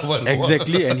தான்டா வர.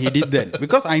 Exactly, and he did that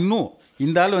because I know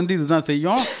இந்த ஆள் வந்து இதுதான்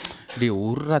செய்யும். டே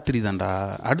ஒரு ராத்திரி தான்டா,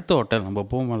 அடுத்த ஹோட்டல் நம்ம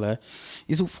போகல,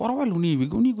 இது ஃபார் ஆல் உனி we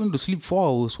going to sleep 4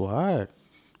 hours what.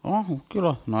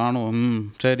 ஓகேடா, நானும்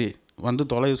சரி வந்து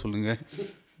தொலைய சொல்லுங்கள்.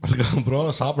 அதுக்கப்புறம்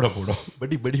சாப்பிட போடும்.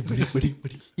 படி படி படி படி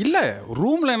படி. இல்லை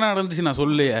ரூமில் என்ன நடந்துச்சு நான்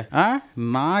சொல்லையே.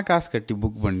 நான் காசு கட்டி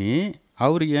புக் பண்ணி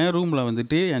அவரு என் ரூமில்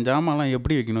வந்துட்டு என் ஜாமான்லாம்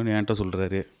எப்படி வைக்கணும்னு என்கிட்ட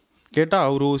சொல்கிறாரு. கேட்டால்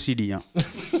அவர் ஓசிடியான்.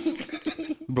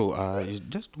 Bro,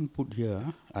 just don't put here.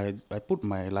 I put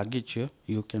my luggage here.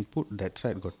 You can put that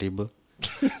side, got table.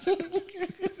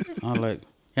 Like,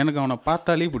 எனக்கு அவனை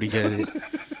பார்த்தாலே பிடிக்காது.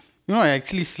 You know, I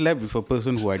actually slept with a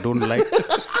person who I don't like.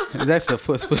 That's the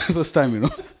first time, you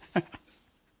know.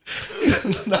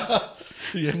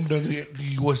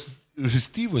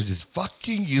 Steve was just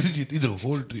fucking irritated the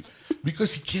whole trip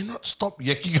because he cannot stop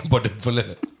yakking about that fella.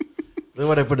 Then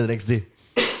what happened the next day?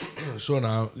 So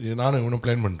நானும் இவனும்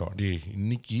plan பண்ணிட்டோம், டே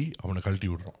இன்னைக்கு அவனை கழட்டி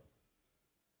விடுறோம்.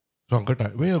 So அவன்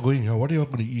கேட்டான், we are going, what you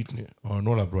going to ஈட்னு.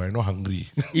 நோலா ப்ரோ, ஐ நோ ஹங்க்ரி.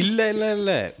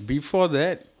 இல்லை பிஃபோர்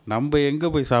தட் நம்ம எங்கே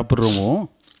போய் சாப்பிட்றோமோ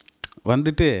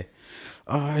வந்துட்டு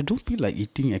I don't feel like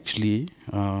eating actually,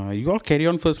 you all carry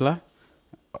on ஃபர்ஸ்ட்லா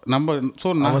நம்ம. ஸோ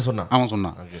அவன்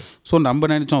சொன்னான். ஸோ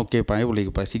நம்ம நினச்சோம் ஓகே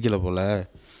பயப்பிள்ளைக்கு பசிக்கலை போல்,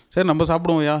 சரி நம்ம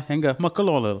சாப்பிடுவோம்யா, எங்கே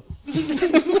மக்கள் வளரும்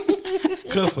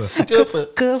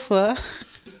கேஃபா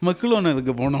மக்கள்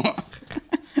ஒன்றுக்கு போனோம்.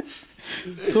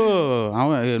 ஸோ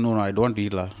அவன் இன்னும் ஐ டோன்ட்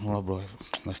ஈட்லா ப்ரோ,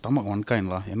 ஸ்டமக் ஒன்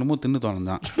காயின்லா என்னமோ தின்னு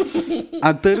தோணுந்தான்.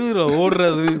 அது தெருவில்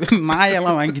ஓடுறது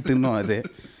நாயெல்லாம் வாங்கி தின்னும், அது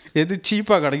எது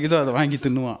சீப்பாக கிடைக்குதோ அதை வாங்கி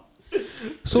தின்னுவான்.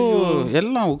 ஸோ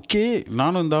எல்லாம் ஓகே,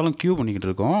 நானும் இருந்தாலும் க்யூ பண்ணிக்கிட்டு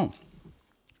இருக்கோம்.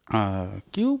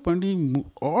 க்யூ பண்ணி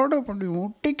ஆர்டர் பண்ணி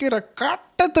முட்டிக்கிற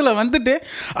கட்டத்தில் வந்துட்டு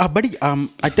படி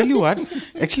I tell you what,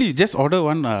 actually just order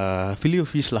one filet o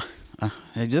ஃபிஷ்லா.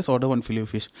 I just order one fillet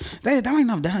of fish. That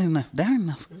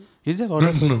enough. You just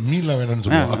order meal la venanu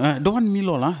solluva. Don't want meal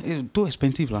la, too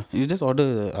expensive la. You just order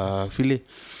fillet.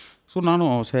 So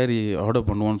நானும் சரி order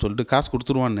பண்ணுவோன்னு சொல்லிட்டு காசு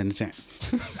கொடுத்துருவான்னு நினச்சேன்.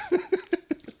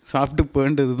 சாப்பிட்டு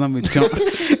போயின்றது தான் மிச்சம்,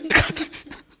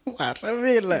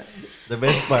 வரவே இல்லை. The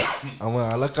best part, அவன்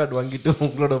அலக்காட் வாங்கிட்டு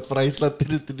உங்களோட ஃப்ரைஸ்லாம்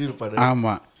திட்டு இருப்பாரு.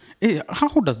 ஆமாம்.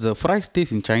 How does the fries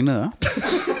taste in China?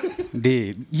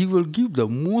 You will give the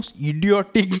most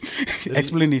idiotic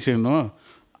explanation, no?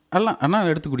 ஆனால்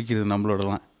எடுத்து குடிக்கிறது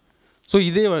நம்மளோடலாம். ஸோ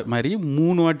இதே மாதிரி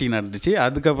 3 வாட்டி நடந்துச்சு.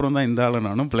 அதுக்கப்புறம் தான் இந்த ஆளை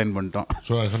நானும் பிளான் பண்ணிட்டோம்.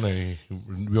 ஸோ நான் சொன்னேன்,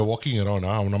 we are walking around,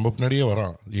 அவன் நம்ம பின்னாடியே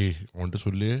வரான். அவன்கிட்ட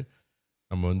சொல்லி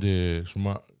நம்ம வந்து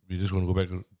சும்மா we just going to go back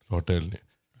to hotelனு.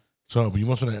 ஸோ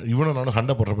இவன் சொன்னேன், இவனும் நானும்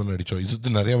சண்டை போடுற மாதிரி நடித்தோம்.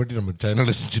 இது நிறையா வாட்டி நம்ம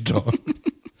சேனலில் செஞ்சுட்டோம்.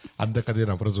 அந்த கதையை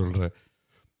நான் அப்புறம் சொல்கிறேன்.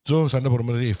 ஸோ சண்டை போடுற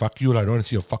மாதிரி fuck you I don't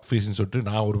see your fuck ஃபேஸ்ன்னு சொல்லிட்டு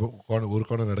நான் ஒரு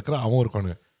கோணம் நடக்கிறேன், அவன் ஒரு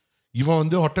கோணம். இவன்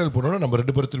வந்து ஹோட்டல் போனோன்னா நம்ம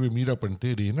 2 பேரும் திரும்பி மீரா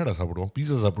பண்ணிட்டு என்னடா சாப்பிடுவோம்,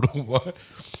 பீஸா சாப்பிடுவோம்.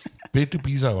 போயிட்டு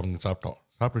பீஸா வாங்க சாப்பிட்டோம்.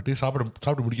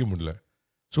 சாப்பிட்டு முடிக்க முடியல.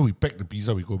 So we pack the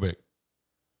pizza, we go back.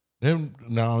 Then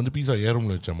நான் வந்து பீஸா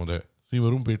ரூமில் வச்சேன் முதல். ஸோ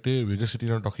இவன் ரூம் போயிட்டு வெஜ்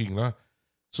சிட்டிலாம் டாக்கிங்களா.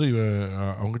 ஸோ இவன்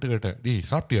அவங்ககிட்ட கேட்டேன், டேய்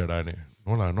சாப்பிட்டியாடான்னு.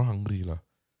 நோ ஹங்க்ரிலா.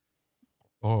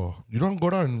 you don't go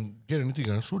down and get anything.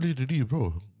 I'm so late ready bro,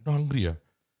 no hungry-யா.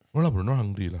 நோலா ப்ரோ, நோ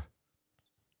ஹங்க்ரிலா.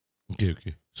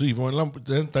 ஓகே. ஸோ இவன் எல்லாம்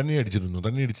தண்ணி அடிச்சிருந்தோம்.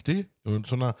 தண்ணி அடிச்சுட்டு இவன்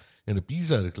சொன்னான், எனக்கு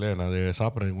பீஸா இருக்குல்ல, நான் அதை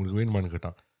சாப்பிட்றேன், உங்களுக்கு வேணுமான்னு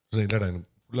கேட்டான். ஸோ இல்லைடா எனக்கு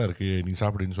ஃபுல்லாக இருக்குது, நீ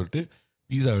சாப்பிடுன்னு சொல்லிட்டு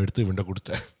பீஸா எடுத்து இவன்ட்ட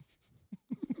கொடுத்தேன்.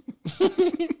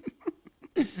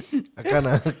 அக்கா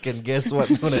நான் can guess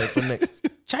what's gonna happen next.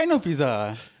 China பீஸா.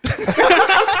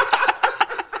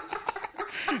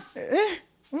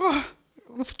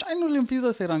 சைனாலையும் பீஸா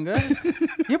செய்கிறாங்க,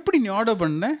 எப்படி நீ ஆர்டர்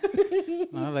பண்ண?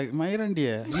 நான் லைக் மயிரண்டிய,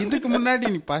 இதுக்கு முன்னாடி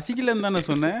நீ பசிக்கலன்னு தானே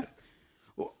சொன்னேன்.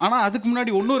 ஆனால் அதுக்கு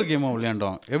முன்னாடி இன்னொரு கேமாக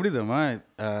விளையாண்டோம். எப்படி தெரியுமா,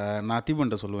 நான்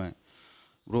தீபன்ட்ட சொல்லுவேன்,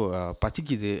 ப்ரோ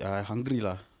பசிக்குது,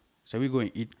 ஹங்க்ரிலா, ஷவி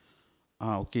கோயிங் ஈட்.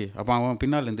 ஓகே. அப்போ அவன்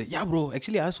பின்னாலேருந்து ப்ரோ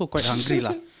ஆக்சுவலி ஆல்சோ குவைட்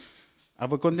ஹங்க்ரிலா.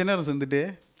 அப்போ கொஞ்ச நேரம் சேர்ந்துட்டு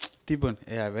தீபன்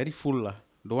வெரி ஃபுல்லா,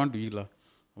 to want to ஈட்லா.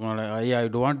 I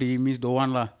to want to eat means to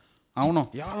வான்லா. அவனும்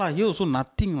யாரா you so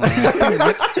nothing.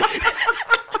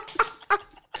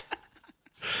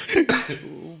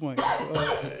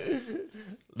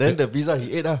 Then the pizza he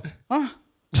ate.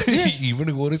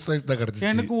 இவனுக்கு ஒரு ஸ்லைஸ் தான் கிடச்சிச்சு,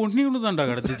 எனக்கு ஒன்று தான்டா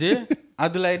கிடச்சிச்சு.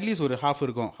 அதில் அட்லீஸ்ட் ஒரு ஹாஃப்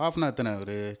இருக்கும். ஹாஃப்னா எத்தனை,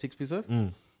 ஒரு 6 pieces.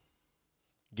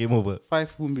 Game over.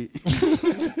 5 பூம்பி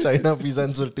China pizza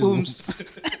and சொல்லிட்டு.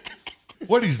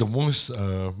 What is the most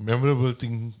memorable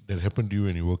thing that happened to you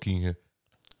when you're working here?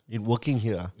 In working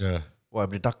here? Yeah.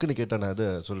 அப்படி டக்குன்னு கேட்டானே அதை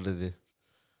சொல்கிறது.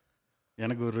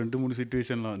 எனக்கு ஒரு 2-3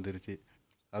 சிச்சுவேஷன்லாம் வந்துருச்சு.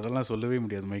 அதெல்லாம் சொல்லவே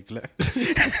முடியாது மைக்கில்.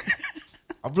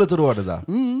 அவ்வளோ தருவாடுதா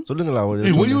சொல்லுங்களா?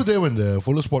 Were you there when the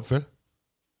follow spot fell?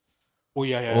 Oh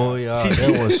yeah,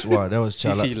 that was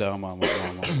chala. சிசியில் ஆமாம்.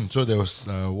 So there was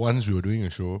once we were doing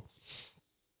a show.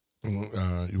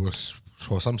 It was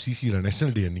for some CC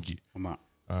National Day அன்னைக்கு. ஆமாம்.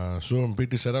 ஸோ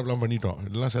போயிட்டு செட்டப்லாம் பண்ணிட்டோம்.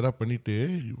 எல்லாம் செட்டப் பண்ணிவிட்டு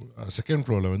second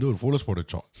ஃப்ளோரில் வந்து ஒரு ஃபோலோ ஸ்பாட்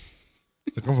வச்சோம்.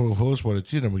 செகண்ட் ஃப்ளோர் ஃபோலோ ஸ்பாட்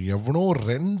வச்சு நமக்கு எவனோ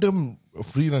ரெண்டம்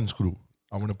ஃப்ரீலான்ஸ் குரூ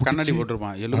அவனை கண்ணாடி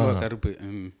போட்டிருப்பான், எலும்பு கருப்பு.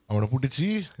 அவனை பிடிச்சி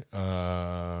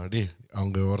டே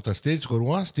அவங்க ஒருத்தர் ஸ்டேஜ்க்கு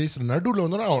வருவான். ஸ்டேஜ் நடுவில்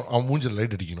வந்தோன்னா அவன் மூஞ்சில்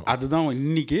லைட் அடிக்கணும். அதுதான்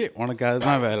இன்னைக்கு உனக்கு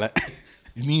அதுதான் வேலை.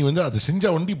 நீ வந்து அதை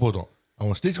செஞ்சால் வண்டி போதும்.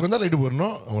 அவன் ஸ்டேஜ்க்கு வந்தால் லைட்டு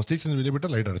போடணும், அவன் ஸ்டேஜ் வெளியே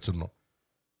போய்ட்டால் light அடிச்சிடணும்.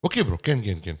 Okay bro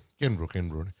can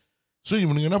bro. So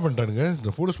இவனுங்க என்ன பண்ணிட்டானுங்க,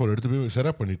 இந்த ஃபோட்டோ ஸ்பாட் எடுத்து போய்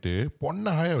செட்டப் பண்ணிவிட்டு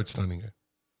பொண்ணை ஹாயாக வச்சுட்டானுங்க.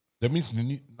 தட் மீன்ஸ்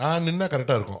நான் நின்னா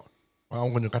கரெக்டாக இருக்கும்,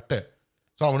 அவன் கொஞ்சம் கட்டை.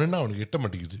 ஸோ அவன் நின்னா அவனுக்கு எட்ட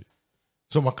மாட்டேங்குது.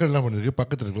 ஸோ மக்கள் என்ன பண்ணிருக்கு,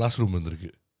 பக்கத்தில் கிளாஸ் ரூம் வந்துருக்கு.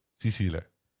 சிசியில்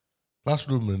கிளாஸ்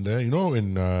ரூம் இருந்த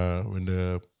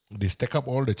தி stuck up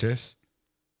all the chairs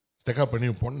stuck பண்ணி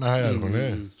பொண்ணாக இருக்கும்ல.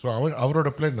 ஸோ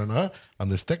அவரோட பிளான் என்னன்னா,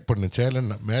 அந்த ஸ்டெக் பண்ண சேர்ல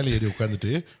மேலே ஏறி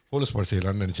உட்காந்துட்டு ஃபோட்டோ ஸ்பாட்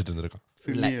செய்யலாம்னு நினச்சிட்டு இருந்திருக்கான்.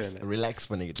 ரிலாக்ஸ்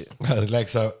பண்ணிக்கிட்டு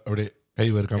ரிலாக்ஸாக அப்படியே கை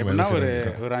வர்க்காம ஒரு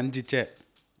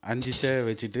 5 சே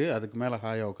வச்சுட்டு அதுக்கு மேலே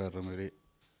ஹாயாக உட்கார்ற மாதிரி.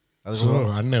 ஸோ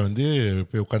அண்ணன் வந்து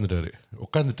போய்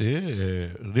உட்காந்துட்டு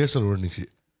ரேசர் ஓடுனுச்சு.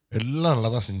 எல்லாம் நல்லா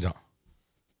தான் செஞ்சான்.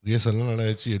 ரிஹர்சல்லாம் நல்லா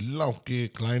ஆச்சு, எல்லாம் okay,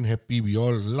 client happy, we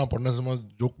all எல்லாம் பொண்ணசமாக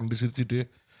ஜோக் பண்ணிட்டு சிரிச்சிட்டு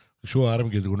ஷோ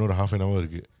ஆரம்பிக்கிறதுக்கு இன்னும் ஒரு ½ an hour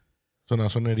இருக்குது. ஸோ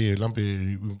நான் சொன்னேன், டே எல்லாம்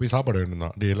போய் சாப்பிட வேண்டும்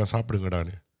தான், டே எல்லாம்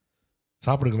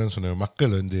சாப்பிடுங்கன்னு சொன்னேன்.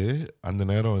 மக்கள் வந்து அந்த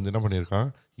நேரம் வந்து என்ன பண்ணியிருக்கான்,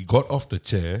 he got off the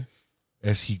chair.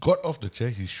 As he got off the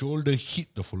chair, his shoulder hit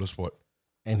the follow spot.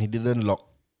 And he didn't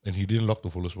lock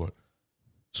the follow spot.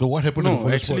 So what happened to the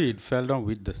follow actually spot? it fell down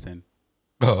with the stand.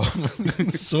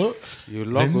 So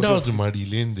 2வது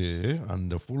மாடியிலேருந்து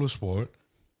அந்த follow spot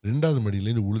 2வது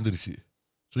மாடியிலேருந்து விழுந்துருச்சு.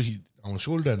 So அவன்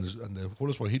shoulder அந்த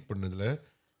follow spot hit பண்ணதில்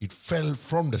it fell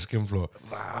from the second floor.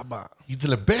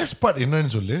 இதில் பெஸ்ட் பார்ட்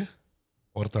என்னன்னு சொல்லு,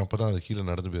 ஒருத்தன் அப்போ தான் அது கீழே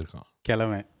நடந்து போயிருக்கான்.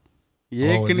 கிழமை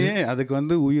ஏற்கனவே அதுக்கு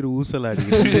வந்து உயிர் ஊசல்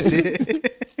அடிக்கிட்டு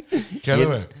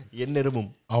கிழமை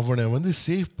என்னரும் அவனை வந்து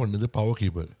சேவ் பண்ணது பவர்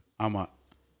கேபிள். ஆமாம்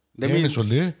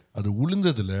சொல்லு, அது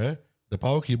விழுந்ததில் the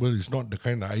power cable is not the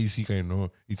kind of IC kind, no,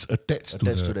 it's attached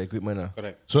to the equipment.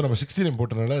 Correct. So நம்ம 16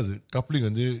 போட்டனால அது கப்ளிங்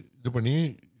வந்து இது பண்ணி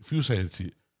ஃபியூஸ் ஆயிடுச்சு.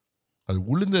 அது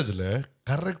உளுந்ததுல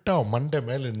கரெக்டா மண்டை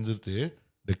மேல இருந்துட்டு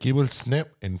the cable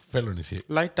snapped and fell on his head.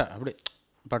 லைட்டா அப்படியே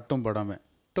பட்டும் படாம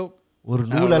ஒரு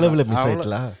நூல் அளவுல மிஸ்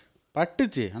ஆயிட்டல,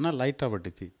 பட்டுச்சு, ஆனா லைட்டா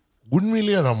பட்டுச்சு.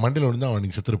 உண்மையிலேயே அவன் மண்டையில விழுந்தா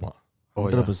அவனுக்கு செத்துருப்பான்.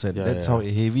 100%. That's how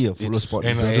heavy a follow spot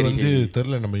is. அது வந்து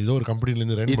தெரியல, நம்ம ஏதோ ஒரு கம்பெனில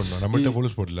இருந்து ரெண்ட் பண்ணோம், நம்மகிட்ட follow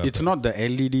spot இல்ல. It's not the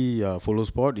LED follow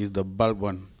spot, is the bulb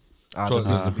one.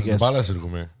 Bala's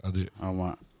இருக்குமே அது. ஆமா,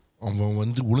 அவன்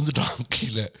வந்து விழுந்துட்டான்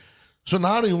கீழே. ஸோ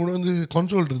நானும் இவனை வந்து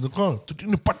கன்சோல் இருந்துக்கோம்,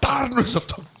 திட்டின்னு பட்டார்னு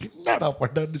சத்தம். என்னடா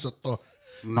பட்டார்னு சத்தம்,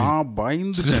 நான்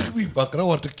பயந்து திரும்பி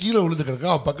பார்க்குறேன், ஒருத்தர் கீழே விழுந்து கிடக்கா,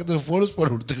 அவன் பக்கத்தில் follow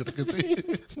spot விழுந்து கிடக்குது.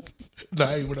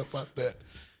 நான் இவனை பார்த்தேன்,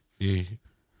 ஏய்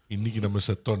இன்னைக்கு நம்ம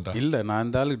செத்தோம்டா. இல்லை, நான்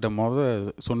இந்த ஆளுக்கிட்ட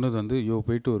சொன்னது வந்து, யோ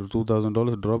போயிட்டு ஒரு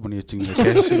 $2,000 ட்ரா பண்ணி வச்சுங்க,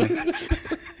 கேஷ்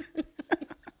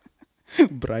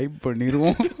பிரைப்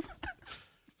பண்ணிடுவோம்.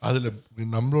 அதில்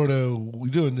நம்மளோட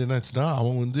இது வந்து என்னாச்சுன்னா,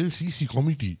 அவன் வந்து சிசி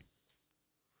கமிட்டி,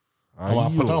 அவன்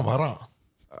அப்போ தான் வரான்.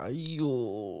 ஐயோ,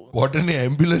 உடனே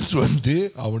ஆம்புலன்ஸ் வந்து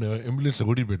அவனை ஆம்புலன்ஸில்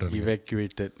கூட்டிகிட்டு போயிட்டான்.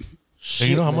 evacuated.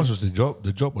 You know how much was the job?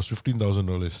 The job was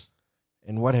 $15,000.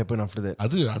 And what happened after that?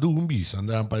 அது உம்பிஸ்,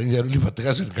 அந்த 15,000 10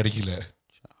 காசு கிடைக்கல.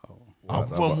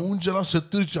 அவன் மூஞ்செல்லாம்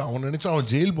செத்துருச்சு. அவன் நினைச்சா அவன்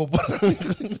ஜெயில் போப்பான்.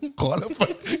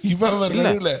 இவன்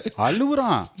வரல,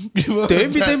 அழுவுறான்,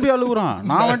 தேம்பி அழுவுறான்.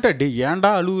 நான் வந்துட்டு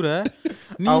ஏன்டா அழுவுற,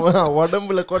 அவன்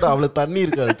உடம்புல கூட அவ்வளவு தண்ணி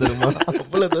இருக்காது தெரியுமா,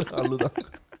 அவ்வளவு அழுதான்.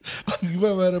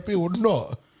 இவன் வேற போய் ஒன்னும்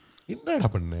என்னடா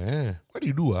பண்ண, வாட்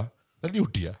யூ டூவா, தள்ளி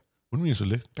விட்டியா, உண்மையை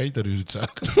சொல்லு, கை தருவிச்சா.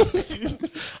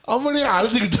 அவனே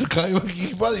அழுதுகிட்டு இருக்கான்,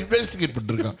 இவன் இன்வெஸ்டிகேட்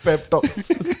பண்ணிருக்கான். பெப்டாக்ஸ்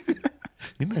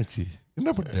என்னாச்சு, என்ன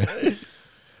பண்ண?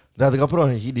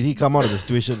 அதுக்கப்புறம் he come out of the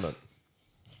situation.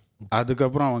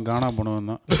 அதுக்கப்புறம் அவன் காணா போனவன்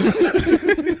தான்.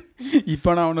 இப்போ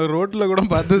நான் அவனை ரோட்ல கூட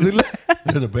பார்த்தது இல்லை.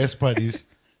 The best part is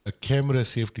a camera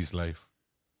saved his life.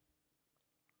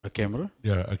 A camera?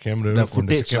 Yeah, a camera on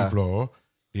the second floor.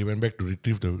 He went back to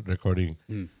retrieve the recording.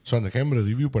 So அந்த கேமரா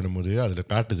ரிவ்யூ பண்ணும்போது அதில்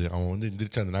காட்டுது, அவன் வந்து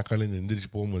எந்திரிச்சு அந்த நாக்காலேருந்து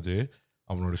எந்திரிச்சு போகும்போது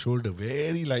அவனோட shoulder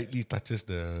very lightly touches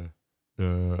the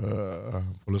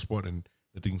follow spot and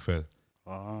the thing fell.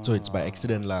 So it's by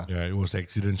accident lah. Yeah, it was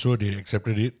accident. So they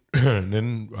accepted it. And then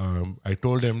I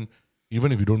told them, even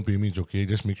if you don't pay me, it's okay.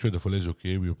 Just make sure the fellow is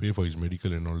okay. We'll pay for his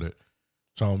medical and all that.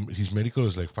 So his medical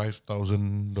was like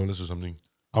 $5,000 or something.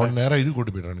 அவன் நேராக இது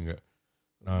கூட்டு போயிட்டானுங்க,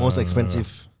 Most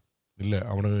expensive. இல்ல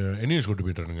அவனுக்கு anyways கூட்டு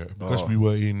போயிட்டானுங்க because we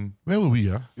were in where were we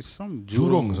Some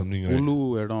Jurong or something, right? Ulu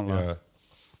இடம்ல. Yeah.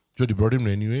 So they brought him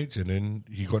to NUH and then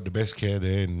he got the best care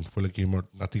there and fella came out,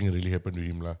 nothing really happened to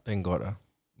him lah. Thank God.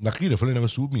 Luckily the fella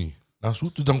never sued me. நான்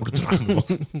சூத்து தான்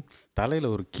கொடுத்துருக்கேன். தலையில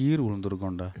ஒரு கீர்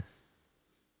விழுந்திருக்கோண்டா.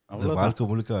 அந்த வாழ்க்கை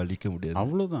முழுக்க அழிக்க முடியாது.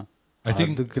 அவ்வளவுதான். I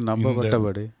think அதுக்கு நம்ம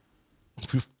பட்டபடி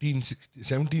 15, 16,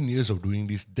 17 years of doing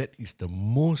this, that is the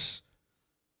most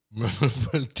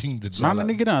memorable thing that நான்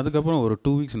நினைக்கிறேன் அதுக்கப்புறம் ஒரு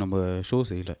 2 weeks நம்ம ஷோ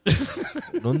செய்யல.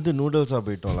 நொந்து நூடுல்ஸா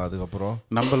போயிட்டோம்ல அதுக்கப்புறம்.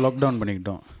 நம்ம லாக்டவுன்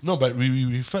பண்ணிக்கிட்டோம். No, but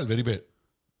we felt very bad.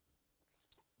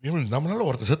 Even நம்மளால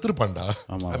ஒருத்தர் செத்துருப்பான்டா.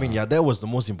 I mean, yeah, that was the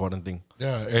most important thing.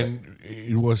 Yeah, and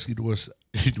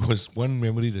it was one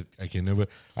memory that I can never.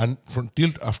 And from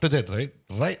till after that,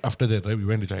 right after that, we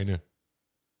went to China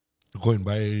to go and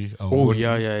buy our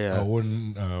own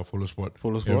follow spot.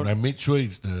 And I made sure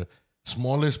it's the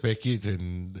smallest package and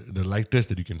the lightest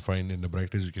that you can find and the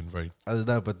brightest you can find.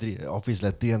 அதுதான் பத்தி ஆஃபீஸில்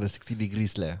 360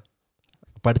 degreesல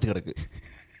படுத்து கிடக்கு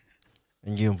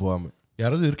எங்கேயும் போகாம.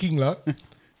 யாராவது இருக்கீங்களா?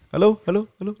 Hello hello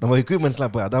hello நம்ம எக்யூப்மெண்ட்ஸ்லாம்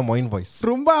இப்போ அதான் மொயின் வாய்ஸ்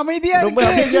ரொம்ப அமைதியா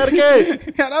இருக்கு.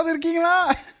 யாராவது இருக்கீங்களா?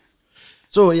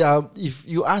 So yeah, if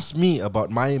you ask me about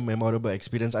my memorable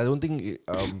experience, I don't think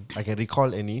I can recall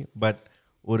any, but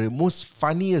ஒரு most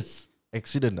funniest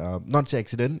accident, not say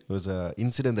accident, it was an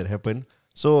incident that happened.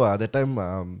 So that time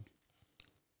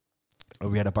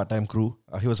we had a part-time crew.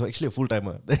 He was actually a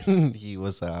full-timer. Then he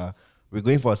was we were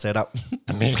going for a setup.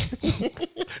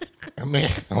 அண்ணே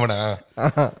அவனா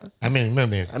அண்ணே என்ன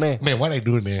அண்ணே what I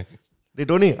do அண்ணே டேய்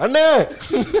டோனி அண்ணே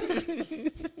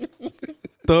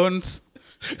turns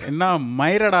என்ன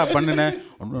மயிரடா பண்ணுன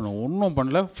ஒன்றும்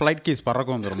பண்ணல ஃப்ளைட் கேஸ் பறக்க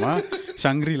வந்துருமா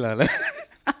ஷங்க்ரிலால.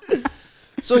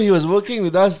 So he was working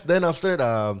with us. Then after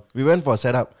that, we went for a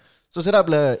setup. So setup,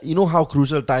 you know how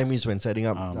crucial time is when setting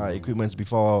up equipments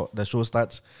before the show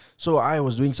starts. So I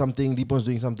was doing something, Deepan was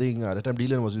doing something. That time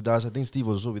Dylan was with us. I think Steve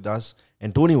was also with us, and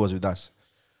Tony was with us.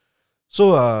 So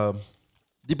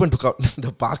Deepan took out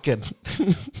the park end.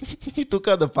 He took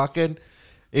out the park end.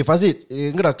 Hey Fazit,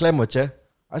 எங்கடா claim வச்ச?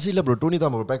 அசி இல்லை bro Dhoni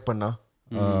தான் bro back பண்ணா.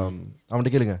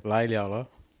 அவன்கிட்ட கேளுங்க. லாயிலியாவா?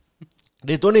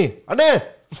 டேய் டோனி அண்ணே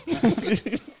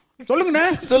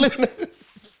சொல்லுங்கண்ணே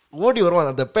ஓடி வருவான்.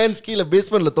 அந்த பேன்ஸ் கீழே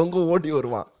பேஸ்மெண்ட்ல தொங்க ஓடி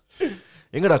வருவான்.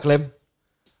 எங்கடா கிளைம்?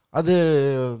 அது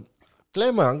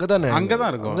கிளைம் அங்கதானே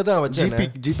இருக்கும். அங்கதான் வச்சேன்.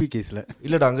 ஜிபி கேஸ்ல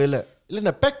இல்லடா அங்க இல்ல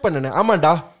நான் பேக் பண்ணனே.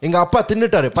 ஆமாண்டா எங்க அப்பா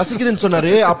தின்னுட்டாரு, பசிக்குதுன்னு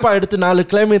சொன்னாரு. அப்பா எடுத்து 4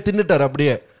 கிளைமே தின்னுட்டாரு.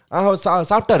 அப்படியே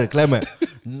சாப்பிட்டாரு கிளைம.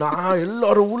 நான்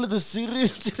எல்லாரும் உழுது சிரி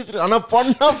ஆனா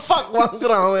பண்ணா ஃபக்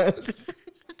வாங்குறான் அவன்.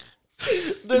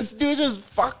 The situation is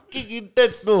fucking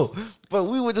intense, no. But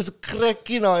we were just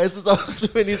cracking our asses out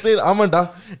when he said, ஆமாண்டா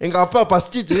எங்க அப்பா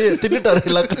பசிச்சு தின்னுட்டாரு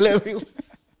எல்லா கிளைமையும்.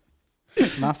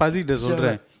 நான் ஃபசிக்கிட்ட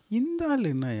சொல்றேன், இந்த ஆள்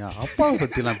என்னையா அப்பாவை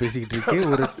பத்தி நான் பேசிக்கிட்டு இருக்கேன்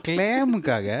ஒரு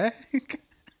கிளைமுக்காக.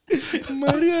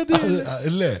 மரியாதை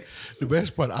இல்ல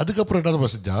பெஸ்ட் பார்ட். அதுக்கப்புறம் என்ன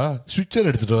பசஞ்சா ஸ்விட்சர்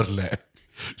எடுத்துட்டு வரல.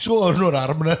 ஷோ ஒரு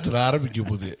 1/2 மணி நேரத்தில்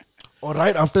ஆரம்பிக்கும் போது. Or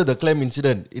right after the claim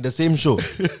incident in the same show.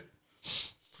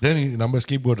 Then நம்ம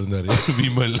ஸ்கீப் போட்டு இருந்தாரு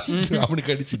விமல்.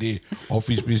 அவனுக்கு அடிச்சுட்டு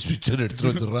ஆஃபீஸ் போய் ஸ்விட்சர் எடுத்துட்டு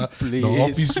வந்துடுறா.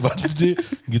 ஆஃபீஸ் வந்துட்டு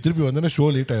இங்கே திருப்பி வந்தேன்னா ஷோ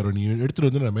லேட் ஆயிரும். நீ எடுத்துட்டு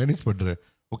வந்து நான் மேனேஜ் பண்றேன்.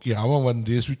 ஓகே அவன்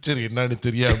வந்து ஸ்விட்சர் என்னன்னு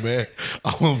தெரியாம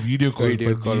அவன் வீடியோ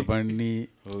கால் பண்ணி.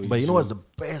 But you know what's the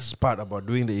best part about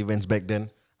doing the events back then?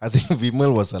 I think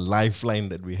Vimal was a lifeline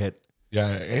that we had.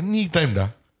 Yeah, any time டா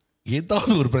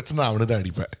ஏதாவது ஒரு பிரச்சனை அவனை தான்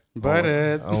அடிப்பேன்.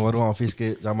 அவன் வருவான் ஆஃபீஸ்க்கு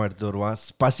ஜாமான் எடுத்து வருவான்.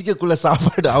 பசிக்கக்குள்ள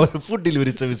சாப்பாடு அவர் ஃபுட்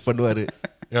டெலிவரி சர்வீஸ் பண்ணுவார்.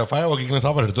 ஃபயர் வாக்கிங்ல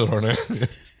சாப்பாடு எடுத்து வருவானு.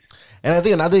 And I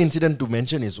think another incident to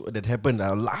mention is that happened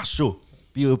our last show,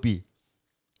 POP.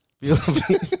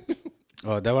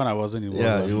 Oh, that one I wasn't involved.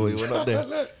 Yeah, you were not there.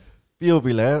 POP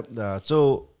so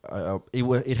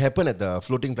it happened at the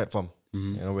floating platform.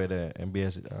 You know where the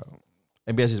MBS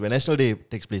is where National Day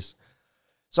takes place.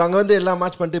 So அங்க வந்து எல்லாம்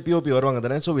March பண்ணிட்டு POP வருவாங்க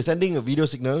தானே. So we're sending a video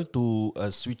signal to a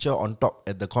switcher on top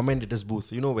at the commentators booth.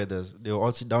 You know where they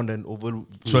all sit down and over.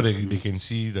 So they can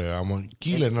see the amount.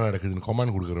 கீழே என்ன நடக்குதுன்னு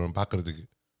comment கொடுக்குறவன் பார்க்கறதுக்கு.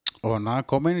 ஓ நான்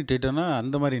கமெண்டேட்டர்னா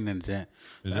அந்த மாதிரி நினைச்சேன்.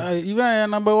 இவன்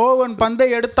நம்ம ஓவன் பந்தை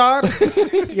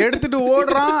எடுத்துட்டு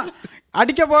ஓடுறான்,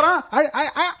 அடிக்க போறான்,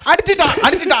 அடிச்சிட்டான்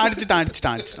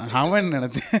அவன்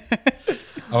நினைச்சேன்.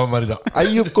 அவன் மாதிரி தான்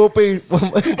ஐயூப் கோப்பை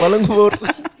வழங்குவோர்.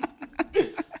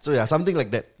 So yeah, something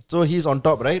like that. So he's on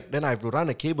top, right? Then I have to run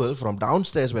a cable from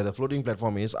downstairs where the floating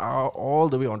platform is all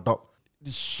the way on top.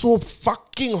 It's so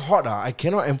fucking hot. I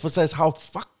cannot emphasize how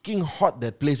fucking fucking hot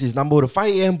that place is. Number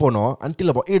 5 a.m. pono until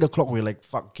about 8 o'clock. We're like,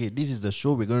 fuck, okay, this is the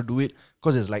show. We're gonna do it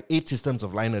because there's like 8 systems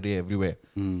of line array everywhere.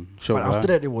 Sure, But after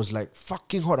that, it was like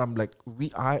fucking hot. I'm like,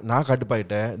 நான்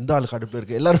கடுப்பாயிட்டேன், இந்த ஆளு கடுப்புல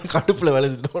இருக்கு, எல்லாரும் கடுப்புல வேலை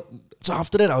செஞ்சிட்டோம். So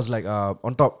after that, I was like,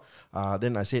 on top.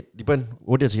 Then I said, Dipan,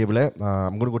 ஓட்டியாச்சு cable,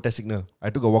 I'm gonna go test signal. I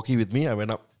took a walkie with me. I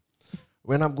went up,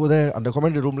 go there. And the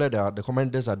commander room, the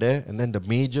commanders are there, and then the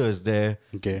major is there.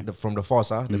 Okay. From the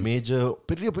force, the major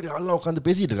பெரிய பெரிய ஆளா உட்கார்ந்து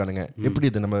பேசிட்டு இருக்கானுங்க. எப்படி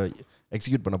இத நம்ம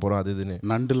execute பண்ண போறோம் அது இதுன்னு.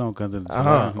 நண்டுலாம் உட்கார்ந்து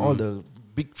All the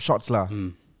big shots lah.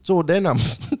 So then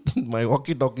my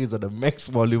walkie-talkie is at the max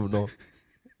volume, no.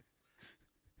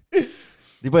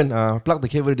 Dipan, plug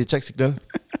the cable, they check signal.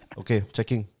 Okay,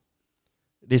 checking.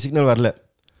 They signal varla.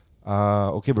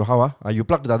 Okay bro, how you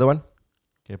plugged the other one?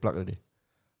 Okay, plug already.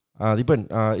 Dipan,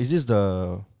 is this the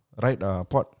right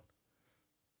port?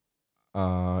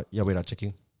 Yeah, wait, I'm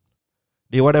checking.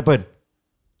 Hey, what happened?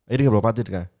 இருங்க bro, பார்த்துட்டு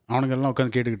இருக்கேன். அவனுங்க எல்லாம்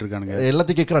உட்கார்ந்து கேட்டுக்கிட்டு இருக்கானுங்க.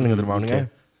 எல்லாத்தையும் கேக்குறானுங்க தெரியுமா அவனுங்க.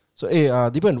 So, hey,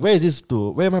 Dipan, where is this to?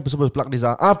 Where am I supposed to plug this?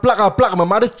 Plug. My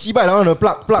mother's chiba. I want to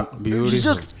plug. He's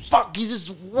just he's just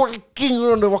working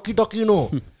on the walkie-talkie, you know.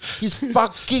 He's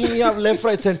fucking me up left,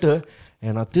 right, center.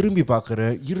 And நான் திரும்பி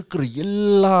பார்க்குறேன், இருக்கிற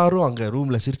எல்லாரும் அங்கே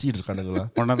ரூமில் சிரிச்சிட்டு இருக்கானுங்களா.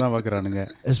 ஒன்னதான் பார்க்குறானுங்க.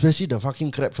 Especially the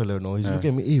fucking crap fellow, no. He's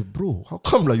looking at me, hey bro, how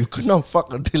come like you could not fuck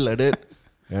until like that?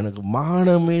 எனக்கு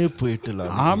மானமே போயிட்டுல.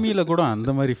 ஆமியில கூட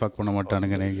அந்த மாதிரி ஃபக் பண்ண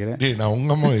மாட்டானுங்க நினைக்கிறேன். டேய் நான்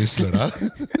உங்க அம்மா வயசுலடா.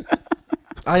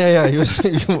 Yeah.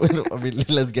 I mean,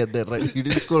 let's get that right. You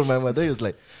didn't scold my mother. He was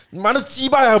like, "Mother,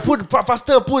 chiba, put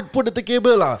faster, put the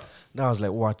cable lah." Then I was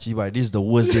like, "Wow, chiba, this is the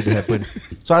worst day to happen."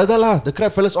 So I thought lah, the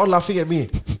crap fellas all laughing at me.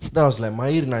 Then I was like,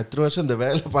 "Mahir, நான் இத்தனை வருஷம் இந்த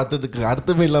வேலை பார்த்ததுக்கு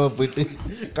அர்த்தமே இல்லாம போயிட்டு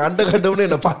கண்டவனே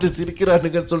என்ன பார்த்து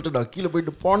சிரிக்கிறானுங்கன்னு சொல்லிட்டு நான் கீழே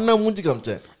போயிட்டு பொண்ணா மூஞ்சி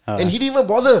காமிச்சேன். And he didn't even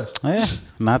bother.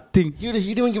 Nothing. He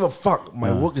didn't even give a fuck.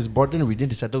 My work is important. We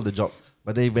didn't settle the job.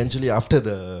 But then eventually, after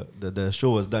the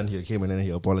show was done, he came and then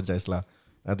he apologized lah.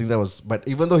 I think that was, but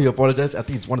even though he apologized, I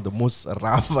think it's one of the most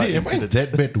rava. Hey, am I that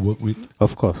bad to work with?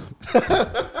 Of course.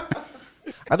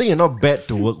 I think you're not bad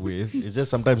to work with. It's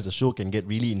just sometimes the show can get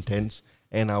really intense,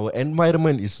 and our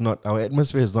environment is not, our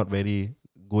atmosphere is not very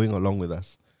going along with us.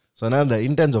 So now the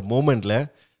intense of moment la,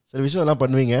 சில விஷயம் எல்லாம்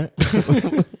பண்ணுவீங்க.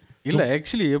 இல்லை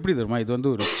actually எப்படி தெரியுமா, இது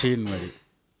வந்து ஒரு செயின் மாதிரி.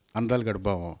 அந்த ஆள்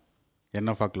கடுப்பாகும்,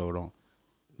 என்ன ஃபாக்கில் விடும்.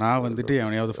 நான் வந்துட்டு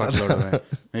எவனையாவது ஃபாக்கில் விடுவேன்,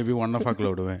 மேபி ஒன்னை ஃபாக்கில்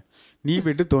விடுவேன். நீ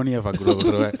போய்ட்டு தோனியை ஃபாக்கில்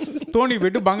விடுவேன், தோனி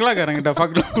போய்ட்டு பங்களாக்காரங்கிட்ட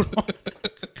ஃபாக்கில் விடுவோம்.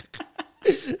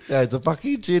 Yeah, it's a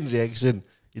fucking chain reaction.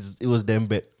 It was damn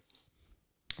bad.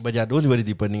 But yeah, don't worry,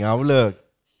 Deepan.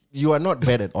 You are not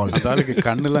bad at all. அதுக்கு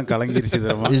கண்ணுலாம் கலங்கிருச்சு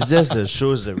தெரியுமா. It's just the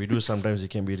shows that we do sometimes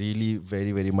it can be really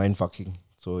very very mind fucking.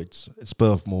 So it's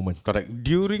spur of moment. Correct.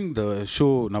 During the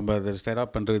show நம்ம அதை set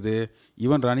up பண்ணுறது,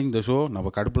 even running the show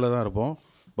நம்ம கடுப்பில் தான் இருப்போம்.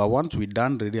 But once we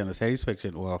done ready and the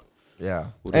satisfaction, wow. Yeah.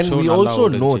 And we also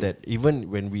know that even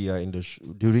when we are in the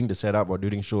during the setup or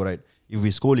during show, right, if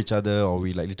we scold each other or we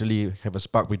like literally have a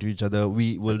spark between each other, we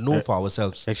will know for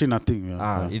ourselves. Actually nothing.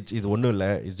 It's ஒன்றும் இல்லை,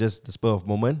 it's just the spur of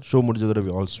moment. Show முடிஞ்சதோட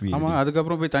we all sweet. ஆமாம்,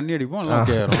 அதுக்கப்புறம் போய் தண்ணி அடிப்போம், எல்லாம்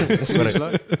okay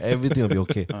ஆயிரும். Everything will be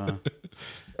okay.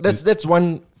 That's one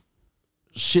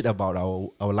shit about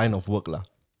our line of work lah.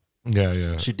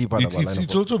 Yeah. Shitty part about line of work.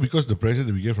 It's also because the pressure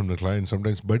that we get from the client.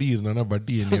 Sometimes buddy irundana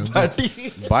buddy enna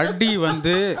buddy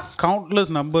வந்து countless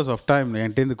numbers of time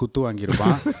என்கிட்ட இருந்து குத்து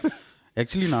வாங்கியிருப்பான்.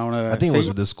 Actually நான் I think it was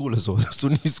with the school also,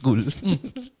 Sunni school.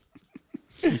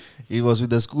 It was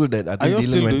with the school that I think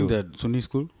Dylan went to. That Sunni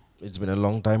school? It's been a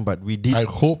long time, but we did. I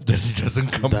hope that it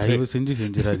doesn't come back. தயவு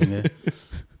செஞ்சிராதீங்க.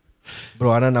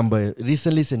 Bro, ஆனா நம்ம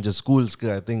recently செஞ்ச schools-க்கு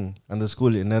I think அந்த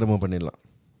school என்னரமோ பண்ணிடலாம்.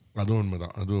 அது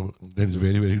உண்மைதான். அது that is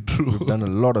very very true. We've done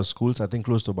a lot of schools. I think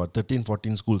close to about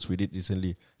 13-14 schools we did recently.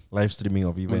 Live streaming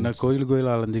of events. நான் கோயில்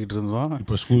அலைஞ்சிக்கிட்டு இருந்தோம்.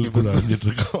 இப்போ ஸ்கூல் அலைஞ்சிட்டு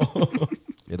இருக்கோம்.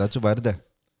 ஏதாச்சும் வருதே.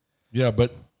 Yeah,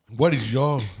 but what is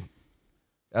your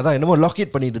அதான் என்னமோ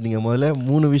லாக்கெட் பண்ணிட்டு இருந்தீங்க முதல்ல.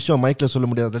 3 விஷயம் மைக்ல சொல்ல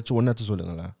முடியாது, ஏதாச்சும் ஒன்னாச்சும்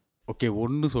சொல்லுங்களா. ஓகே,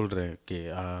 ஒன்று சொல்கிறேன்.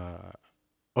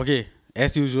 ஓகே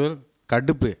ஆஸ் யூஸ்வல்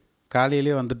கடுப்பு.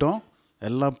 காலையிலே வந்துட்டோம்,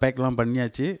 எல்லாம் பேக்லாம்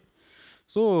பண்ணியாச்சு.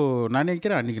 ஸோ நான்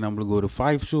நினைக்கிறேன் அன்றைக்கி நம்மளுக்கு ஒரு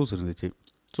 5 shows இருந்துச்சு.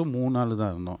 ஸோ 3 நாள்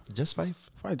தான் இருந்தோம். Just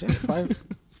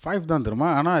 5 தான் தெரியுமா.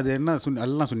 ஆனால் அது என்ன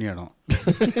எல்லாம் சுன்னியாடும்.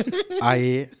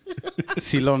 ஆயே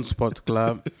சிலோன் ஸ்போர்ட்ஸ்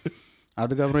கிளப்,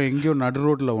 அதுக்கப்புறம் எங்கேயோ நடு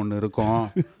ரோட்டில் ஒன்று இருக்கும்,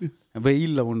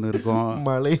 வெயிலில் ஒன்று இருக்கும்,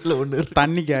 மலையில் ஒன்று,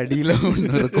 தண்ணிக்கு அடியில்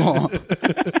ஒன்று இருக்கும்.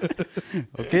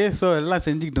 ஓகே, ஸோ எல்லாம்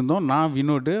செஞ்சுக்கிட்டு இருந்தோம். நான்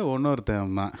வினோடு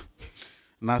ஒன்னொருத்தன் தான்.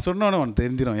 நான் சொன்னோன்னே உனக்கு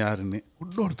தெரிஞ்சிடும் யாருன்னு.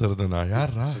 இன்னொருத்தர் தானா?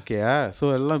 யாரா? ஓகேயா. ஸோ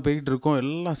எல்லாம் போய்கிட்டு இருக்கோம்,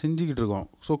 எல்லாம் செஞ்சுக்கிட்டு இருக்கோம்.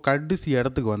 ஸோ கடைசி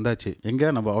இடத்துக்கு வந்தாச்சு. எங்கே?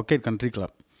 நம்ம ஆர்கேட் கண்ட்ரி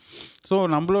கிளப். ஸோ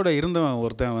நம்மளோட இருந்தவன்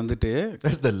ஒருத்தன் வந்துட்டு,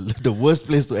 that's the worst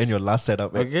place to end your last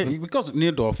setup. Okay, because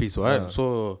near to office. So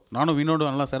நானும்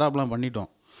வினோடும் எல்லாம் செட்டப்லாம் பண்ணிட்டோம்.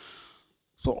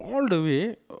 ஸோ ஆல் த வே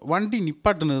வண்டி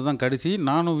நிப்பாட்டினது தான் கடைசி.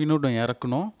 நானும் வினோடும்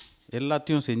இறக்கணும்,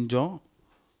 எல்லாத்தையும் செஞ்சோம்.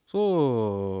 ஸோ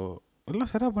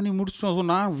எல்லாம் சரியாக பண்ணி முடிச்சிட்டோம். ஸோ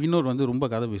நான் வினோட் வந்து ரொம்ப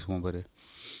கதை பேசுவோம் பாரு.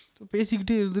 ஸோ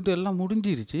பேசிக்கிட்டே இருந்துட்டு எல்லாம்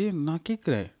முடிஞ்சிருச்சு. நான்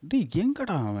கேட்குறேன், டேய்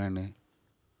எங்கடா அவனு?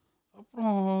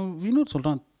 அப்புறம் வினோத்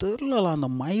சொல்கிறான், தெரிலலாம் அந்த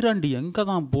மைராண்டி எங்கே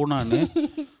தான் போனான்னு.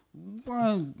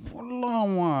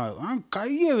 சொல்லாமா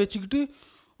கையை வச்சுக்கிட்டு,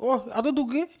 ஓ அதை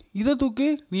தூக்கு இதை தூக்கு,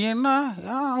 நீ என்ன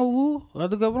ஆவு.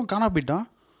 அதுக்கப்புறம் காணா போயிட்டான்.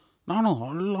 நானும்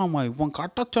அல்லாமா இவன்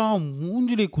கட்டச்சான்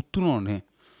மூஞ்சிலே குத்துனோன்னு.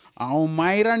 அவன்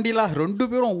மைராண்டிலாம் 2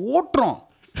 பேரும் ஓட்டுறோம்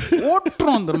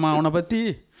தெரியுமா அவனை பற்றி.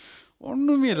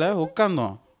 ஒன்றுமே இல்லை,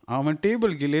 உட்காந்தோம். அவன்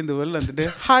டேபிள் கீழேருந்து வெளில வந்துட்டு,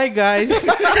 ஹாய் காய்ஸ்.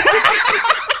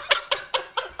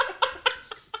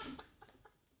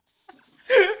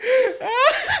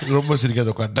 ரொம்ப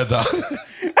சிரிக்காத கட்டதா.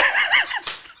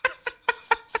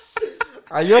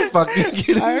 ஐயோ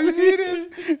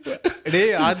டே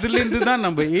அதுலேருந்து தான்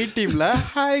நம்ம ATEAMல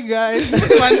ஹாய் காய்ஸ்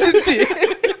வந்துச்சு.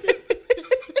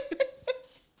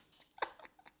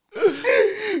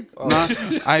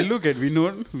 I look at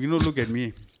Vinod look at me.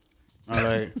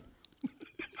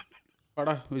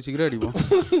 Bada cigarette அடிப்போம்.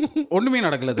 ஒன்றுமே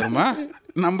நடக்கல தெரியுமா,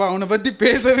 நம்ம அவனை பற்றி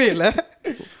பேசவே இல்லை.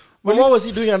 But what was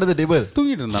he doing under the table?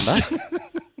 தூங்கிட்டு இருந்தான்டா.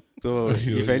 So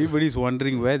if anybody is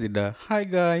wondering வேர் திட் ஹாய்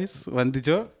காய்ஸ்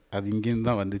வந்துச்சோ, அது இங்கேருந்து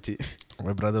தான் வந்துச்சு.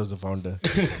 My brother was the founder.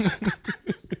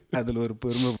 அதில் ஒரு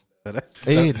பெருமை.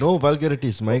 Hey, no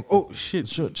vulgarities, Mike. Oh shit.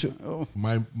 Sure. Oh.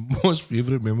 My most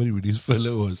favorite memory with this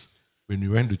fella was when we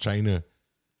went to China.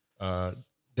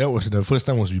 That was the first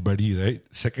time was with Buddy, right?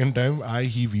 Second time,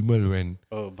 he, Vimal went.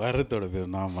 Oh, Bharathoda பேர்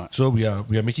நாமா. So we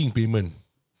are making payment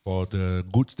for the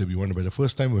goods that we want to buy. The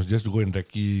first time was just to go and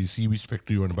see which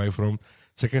factory you want to buy from.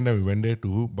 Second time we went there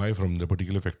to buy from the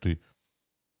particular factory.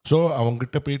 So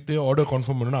அவங்ககிட்ட போயிட்டு order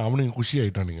confirm பண்ணோன்னா அவனுக்கு குஷி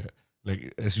ஆகிட்டானுங்க. Like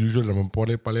as usual நம்ம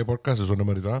பழைய podcast சொன்ன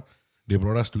மாதிரி தான், they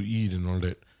brought us to eat and all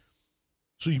that.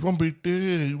 So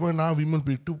நான் விமல்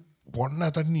போயிட்டு பொண்ணா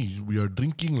தண்ணி we are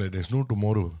drinking like there's no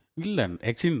tomorrow. இல்லை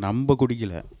ஆக்சுவலி நம்ம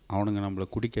குடிக்கல, அவனுங்க நம்மளை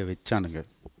குடிக்க வச்சானுங்க.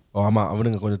 ஆமாம்,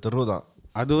 அவனுங்க கொஞ்சம் தெருவுதான்.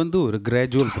 அது வந்து ஒரு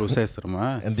கிராஜுவல் ப்ரோசஸ் தெரியுமா.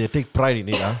 And they take pride in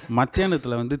it.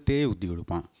 மத்தியானத்தில் வந்து தேய் ஊற்றி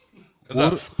கொடுப்பான்.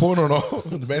 போனோம்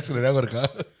அந்த மேட்ச்ல ஞாபகம் இருக்கா,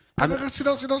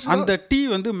 அந்த டீ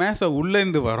வந்து மேசை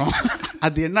உள்ளேருந்து வரும்.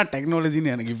 அது என்ன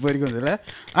டெக்னாலஜின்னு எனக்கு இப்போ வரைக்கும் தெரியல.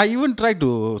 I even try to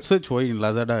search why in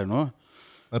Lazada இன்னும்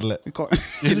வரல.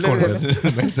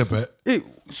 ஏய்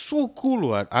ஸோ கூல்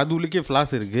வாட். அது உள்ளுக்கே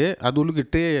ஃப்ளாஸ் இருக்குது, அது உள்ளுக்கு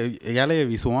டே இலையை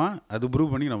வீசுவான், அது ப்ரூ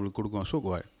பண்ணி நம்மளுக்கு கொடுக்கும். So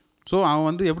what. ஸோ அவன்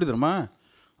வந்து எப்படி தெரியுமா,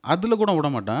 அதில் கூட விட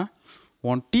மாட்டான்.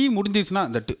 உன் டீ முடிஞ்சிச்சுன்னா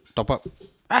இந்த டப்பா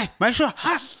மேஷா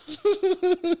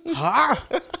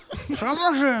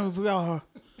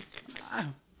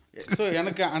ஸோ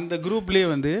எனக்கு அந்த குரூப்லேயே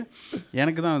வந்து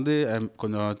எனக்கு தான் வந்து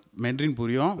கொஞ்சம் மெட்ரின்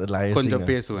புரியும், கொஞ்சம்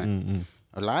பேசுவேன்.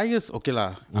 லாயர்ஸ் ஓகேலா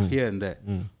ஹியர் இந்த.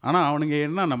 ஆனால் அவனுங்க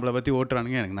என்ன நம்மளை பற்றி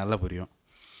ஓட்டுறானுங்க எனக்கு நல்லா புரியும்.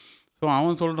 ஸோ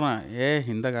அவன் சொல்கிறான்,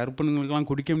 இந்த கருப்பனுங்களுக்கெல்லாம்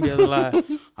குடிக்க முடியாதுல்ல,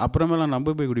 அப்புறமேல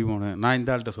நம்ம போய் குடிப்போன்னு. நான்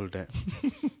இந்த ஆள்கிட்ட சொல்லிட்டேன்,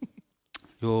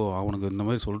 யோ அவனுக்கு இந்த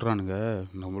மாதிரி சொல்கிறானுங்க,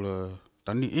 நம்மளை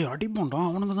தண்ணி அடிப்போன்றான்,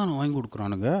 அவனுக்கு தான் வாங்கி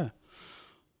கொடுக்குறானுங்க.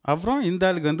 அப்புறம் இந்த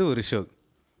ஆளுக்கு வந்து ஒரு ஷோக்,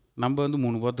 நம்ம வந்து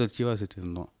 3 போத்தல் சிவா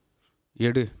வச்சுருந்தோம்,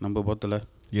 எடு நம்ம போத்தலை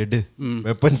எடு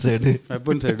வெப்பன்ஸ் எடு.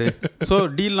 ஸோ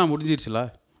டீல்லாம் முடிஞ்சிருச்சுல,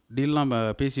 டீல்லாம்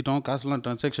பேசிட்டோம், காசுலாம்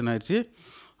ட்ரான்சாக்ஷன் ஆயிடுச்சு.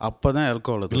 அப்போ தான்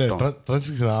ஆல்கஹால் இல்லை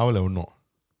ட்ரான்சாக்ஷன் ஆகலை ஒன்றும்.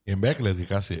 என் பேக்கில் இருக்கு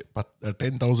காசு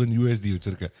 10,000 USD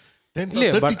வச்சுருக்கேன்.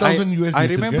 30,000 USD I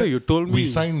remember you told me. We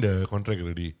signed the contract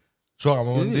already. So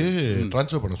அவன் வந்து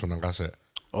ட்ரான்ஸ்ஃபர் பண்ண சொன்னான் காசை.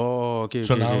 ஓகே.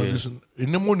 ஸோ நான் வந்து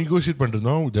இன்னமும் நெகோஷியேட்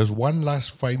பண்ணிருந்தோம். there's one last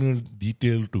final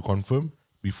detail to confirm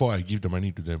before I give the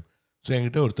money to them. So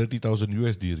என்கிட்ட ஒரு 30,000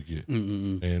 USD இருக்கு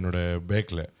என்னோட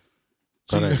பேக்கில்.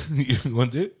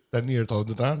 வந்து தண்ணி எடுத்து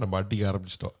வந்துட்டான், நம்ம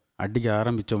அடிக்க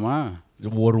ஆரம்பிச்சோமா.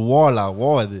 ஒரு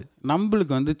அது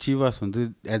நம்மளுக்கு வந்து சிவாஸ் வந்து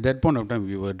at that point of time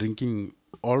we were drinking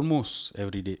almost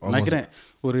every day. நினைக்கிறேன்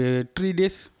ஒரு 3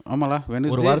 days. ஆமாலா,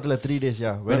 ஒரு வாரத்தில் 3 days.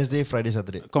 Wednesday, Friday,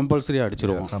 Saturday கம்பல்சரியாக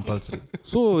அடிச்சிருவோம். கம்பல்சரி.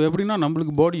 ஸோ எப்படின்னா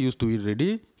நம்மளுக்கு பாடி use to be ready.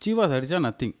 Siva's அடித்தா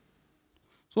நத்திங்.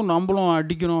 ஸோ நம்மளும்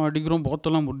அடிக்கிறோம்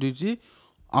போத்தெல்லாம் முடிஞ்சிச்சு,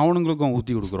 அவனுங்களுக்கும்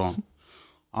ஊற்றி கொடுக்குறோம்.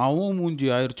 அவன் மூஞ்சி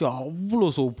ஆயிடுச்சு அவ்வளோ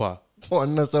சோப்பா,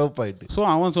 சோப்பாயிட்டு. ஸோ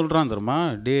அவன் சொல்கிறான் தெரியுமா,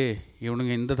 டே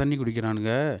இவனுங்க இந்த தண்ணி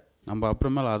குடிக்கிறானுங்க, நம்ம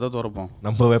அப்புறமேல அதை திறப்போம்,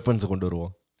 நம்ம வெப்பன்ஸை கொண்டு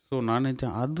வருவோம். ஸோ நான்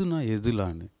நினச்சேன் அது நான்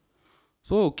எதுலான்னு.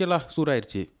 ஸோ ஓகேலா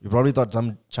சூடாயிருச்சு. You probably thought some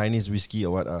Chinese whiskey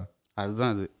or what?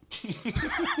 அதுதான்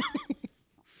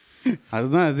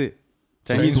அது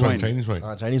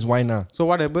Chinese wine. So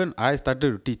what happened, I started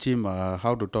to teach him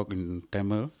how to talk in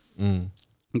Tamil.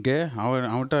 Okay,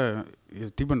 அவன்கிட்ட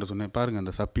தீபன்ட்ட சொன்னேன், பாருங்க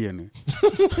அந்த சப்பியன்னு.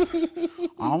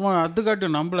 அவன் அதுக்காட்டு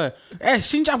நம்மள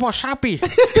சிஞ்சாப்பா ஷாப்பி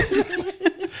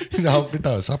அவன்கிட்ட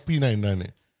சப்பினா என்னன்னு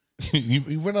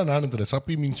இவனா நானும் தெரியல.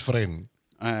 சப்பி means friend.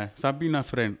 சப்பினா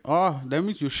friend. O that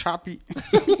means you shoppy.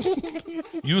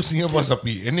 You Singapore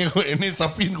சப்பி. என்னை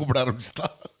சப்பின்னு கூப்பிட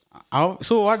ஆரம்பிச்சுட்டான்.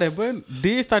 So what happened?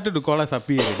 They started to call us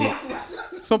சப்பி already.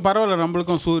 ஸோ பரவாயில்ல,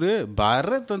 நம்மளுக்கும் சூரு.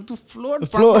 பரத் வந்து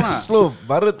ஃப்ளோ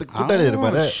பரத் கூட்டாளி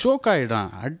இருப்பாரு. ஷோக் ஆகிடான்,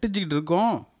 அடிச்சுக்கிட்டு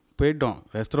இருக்கோம். போயிட்டோம்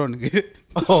ரெஸ்டாரண்ட்டுக்கு.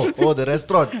 ஓ த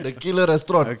ரெஸ்டாரண்ட், த கீழே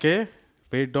ரெஸ்டாரண்ட். ஓகே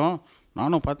போயிட்டோம்.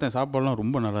 நானும் பார்த்தேன், சாப்பாடுலாம்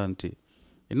ரொம்ப நல்லா இருந்துச்சு.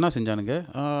 என்ன செஞ்சானுங்க?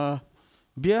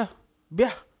 பியா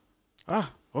பியா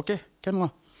ஓகே கேன்வா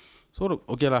சோறு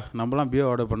ஓகேலா. நம்மளாம் பியா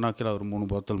ஆர்டர் பண்ணா கீழே ஒரு 3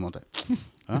 போத்தல் மொத்தம்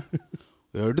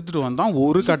எடுத்துகிட்டு வந்தான்.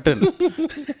 ஒரு கட்டன்.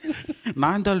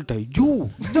 நான் தாள்கிட்ட ஐயோ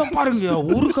இதை பாருங்கய்யா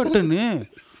ஒரு கட்டன்னு.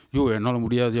 ஐயோ என்னால்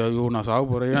முடியாது, ஐயோ நான் சாக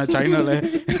போகிறேன், ஏன் சைனாவில்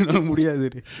என்னால் முடியாது.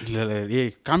 இல்லை இல்லை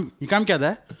ஏய் நீ காமிக்காத,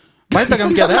 பயத்தை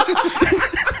காமிக்காத,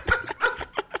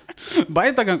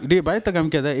 பயத்தை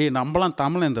காமிக்காத. ஏய் நம்மளாம்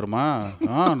தமிழன் தெரியுமா?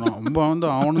 நம்ம வந்து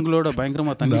அவனுங்களோட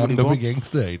பயங்கரமாக தண்ணி குடிக்கணும்.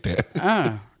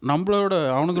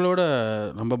 அவனுங்களோட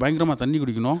நம்ம பயங்கரமாக தண்ணி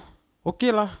குடிக்கணும்.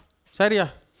 ஓகேலா சரியா,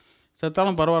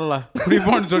 செத்தாலும் பரவாயில்ல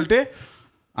குடிப்போன்னு சொல்லிட்டு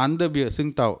அந்த பியர்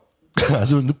சிங்தாவ்.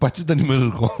 அது வந்து பச்சை தண்ணி மாதிரி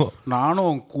இருக்கும்.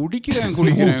 நானும் குடிக்கிறேன்.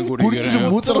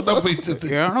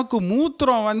 எனக்கு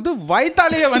மூத்திரம் வந்து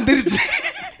வயித்தாலேயே வந்துருச்சு.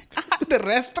 அந்த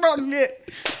ரெஸ்டாரண்ட்லயே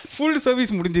ஃபுல்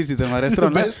சர்வீஸ் முடிஞ்சிருச்சு.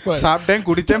 ரெஸ்டாரண்ட் சாப்பிட்டேன்,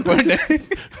 குடித்தேன், போயிட்டேன்.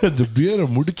 அந்த பியரை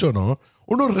முடிச்சோனோ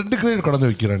இன்னும் 2 கிரேட் கடந்து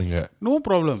வைக்கிறானுங்க. நோ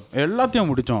ப்ராப்ளம், எல்லாத்தையும்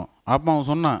முடித்தோம். அப்போ அவன்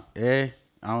சொன்னான்,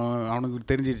 அவனுக்கு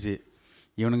தெரிஞ்சிருச்சு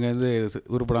இவனுங்க வந்து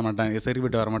உருப்பட மாட்டானுங்க,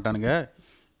 சரிப்பட்டு வர மாட்டானுங்க,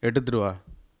 எடுத்துடுவா.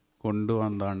 கொண்டு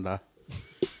வந்தான்டா.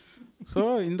 ஸோ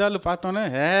இந்த ஆள் பார்த்தோன்னே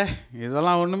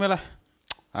இதெல்லாம் ஒன்றுமே இல்லை,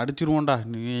 அடிச்சிருவோண்டா,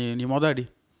 நீ மொதல் அடி.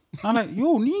 ஆனால்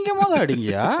நீங்கள் மொதல்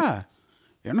அடிங்கயா,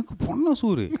 எனக்கு பொண்ணு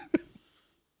சூறு.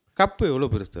 கப்பு எவ்வளோ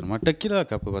பெருசு தெரியுமா? டெக்கிலா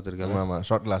கப்பு பார்த்துருக்கேன். ஆமாம்,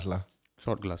 ஷார்ட்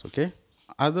கிளாஸ். ஓகே,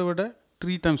 அதை விட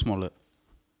 3 times ஸ்மாலர்.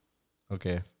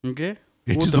 ஓகே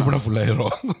எச்சி துப்புனா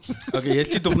ஃபுல்லாயிரும். ஓகே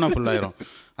எச்சி துப்புனா ஃபுல்லாயிரும்,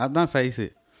 அதுதான் சைஸு.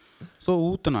 ஸோ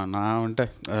ஊற்றுனா நான் வந்துட்டு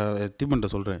தீபன்ட்ட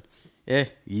சொல்கிறேன்,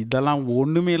 இதெல்லாம்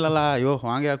ஒன்றுமே இல்லைலா, ஐயோ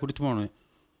வாங்கயா குடிச்சு போனு.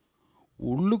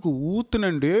 உள்ளுக்கு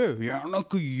ஊற்றுனண்டு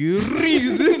எனக்கு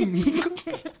எரியுது.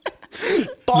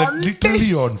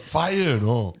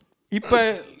 இப்போ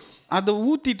அதை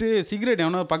ஊற்றிட்டு சிகரெட்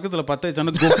எவனா பக்கத்தில் பற்ற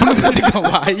வச்சானு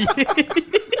வாய்.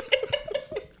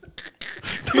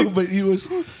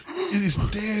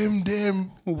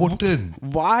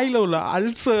 வாயில உள்ள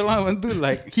அல்சர்லாம் வந்து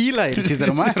லைக் ஹீல் ஆயிடுச்சு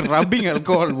தெரியுமா, ரப்பிங்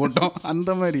ஆல்கஹால் போட்டோம் அந்த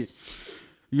மாதிரி.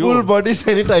 ஃபுல் பாடி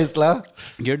சானிடைஸ்லா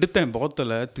எடுத்தேன்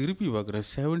போத்தல, திருப்பி பார்க்குறேன்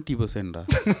 70%.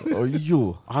 ஐயோ,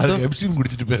 அதை எப்சின்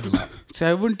குடிச்சிட்டு போயிடலாம்.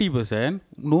 70%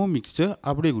 நோ மிக்ஸ்டர்,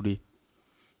 அப்படியே குடி.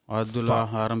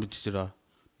 அதெல்லாம் ஆரம்பிச்சிச்சுடா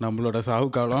நம்மளோட சாவு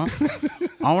காலம்.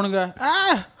 அவனுங்க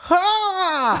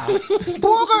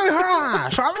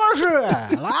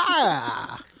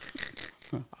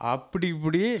அப்படி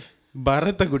இப்படி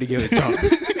பரத்தை குடிக்க வச்சோம்.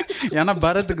 ஏன்னா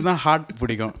பரத்துக்கு தான் ஹார்ட்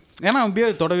பிடிக்கும், ஏன்னா அவன்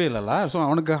பியர் தொடவே இல்லைல்ல, ஸோ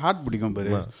அவனுக்கு ஹார்ட் பிடிக்கும்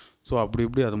பாரு. ஸோ அப்படி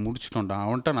இப்படி அதை முடிச்சுட்டோம்டா.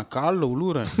 அவன்கிட்ட நான் காலில்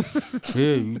உழுவுறேன்,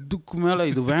 இதுக்கு மேலே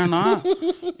இது வேணாம்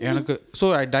எனக்கு. ஸோ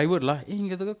ஐ டைவர்ட்லா,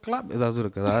 இங்கே எதுக்கு கிளாப் ஏதாவது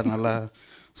இருக்குதா நல்லா.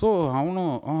 ஸோ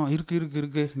அவனும்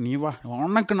இருக்கு நீ வா,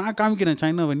 உனக்கு நான் காமிக்கிறேன்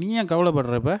சைனாவை, நீ ஏன்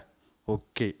கவலைப்படுறப்ப.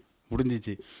 ஓகே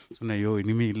முடிஞ்சிச்சு. சொன்னேன்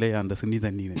இனிமேல் இல்லையா அந்த சுண்ணி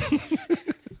தண்ணின்னு.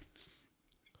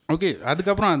 ஓகே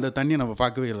அதுக்கப்புறம் அந்த தண்ணியை நம்ம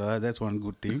பார்க்கவே இல்லை. That's one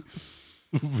good thing.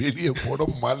 வெளியே போட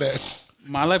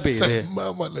மழை பெய்யுது.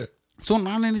 மழை. ஸோ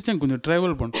நான் நினச்சேன் கொஞ்சம்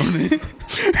ட்ராவல் பண்ணோன்னு.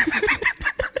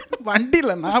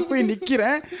 வண்டியில் நான் போய்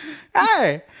நிற்கிறேன்.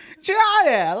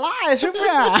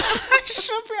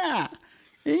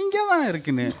 இங்கே தானே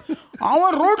இருக்குன்னு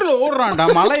அவன் ரோட்டில் ஓடுறான்டா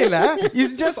மலையில்.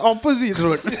 இட்ஸ் ஜஸ்ட் ஆப்போசிட்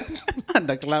ரோட்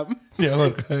அந்த கிளப்.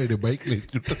 பைக்கில்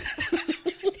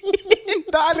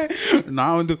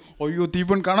நான் வந்து ஐயோ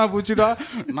தீபன் காணா போச்சுடா.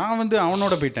 நான் வந்து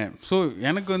அவனோட போயிட்டேன். ஸோ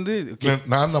எனக்கு வந்து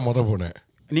நான் தான் மொதல் போனேன்.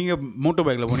 நீங்கள் மோட்டோ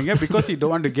பைக்கில் போனீங்க. Because he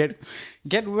don't want to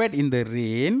get wet in the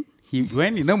rain, he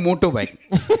went in a motorbike.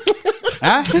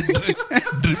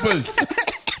 Dribbles.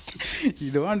 He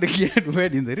don't want to get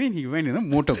wet in the rain, he went in a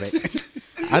motorbike.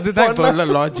 அதுதான் இப்போ உள்ள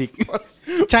logic,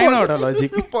 சைனாவோட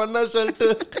logic. பொண்ணா சொல்லிட்டு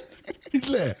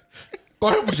இல்லை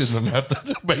குறை பிடிச்சிருந்தேன்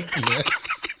பைக்கில்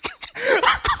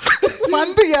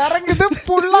வந்து இறங்குது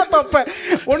புல்லா தப்ப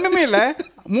ஒன்றுமே இல்லை.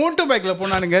 மோட்டோ பைக்கில்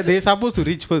போனானுங்க. தே suppose to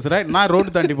reach first right. நான்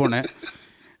ரோடு தாண்டி போனேன்.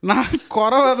 நான்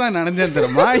குறவாக தான் நினைஞ்சேன்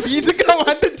தெரியுமா. இதுக்கு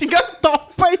வந்துச்சுங்க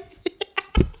தப்பை.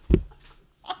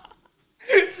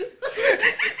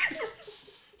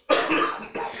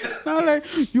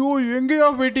 ஐயோ எங்கேயோ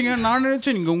போயிட்டீங்க, நான்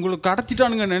நினச்சேன் நீங்கள் உங்களுக்கு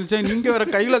கடத்திட்டானுங்க நினச்சேன், நீங்கள் வேறு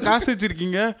கையில் காசு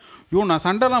வச்சுருக்கீங்க. ஐயோ நான்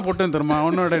சண்டைலாம் போட்டேன் தெரியுமா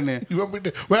அவனோடன்னு.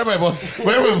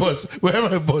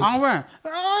 அவன்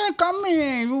கம்மி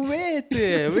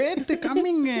வேத்து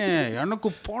கம்மிங்க,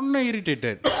 எனக்கு பொண்ணை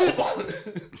இரிட்டேட்டட்.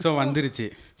 ஸோ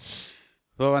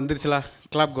வந்துருச்சுலா,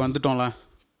 கிளப்க்கு வந்துட்டோம்ல.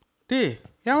 டே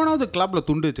எவனாவது கிளப்பில்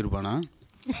துண்டு வச்சுருப்பானா?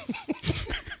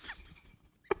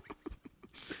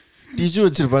 டிஷ்யூ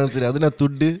வச்சிருப்பாங்க. சரி, அது நான்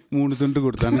துண்டு 3 துண்டு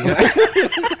கொடுத்தானுங்க.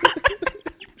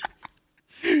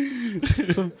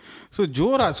 ஸோ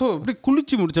ஜோரா ஸோ அப்படி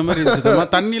குளிச்சு முடிச்ச மாதிரி இருந்துச்சு.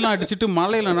 தண்ணிலாம் அடிச்சுட்டு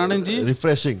மலையில் நனைஞ்சி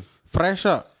ரிஃப்ரெஷிங்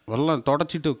ஃப்ரெஷ்ஷாக வெள்ளம்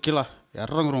தொடச்சிட்டு ஓகேலா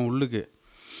இறங்குறோம் உள்ளுக்கு.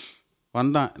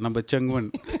 வந்தான் நம்ம செங்குவன்.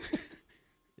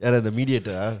 யார் அந்த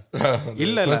மீடியேட்டரா?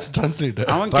 இல்ல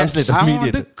அவன்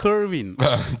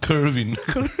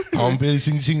அவன் பேர்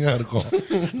சிங்சிங்கா இருக்கும்.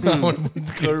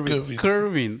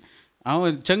 கர்வின்.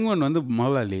 அவன் செங்குவன் வந்து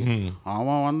முதலாளி.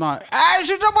 அவன் வந்தான்,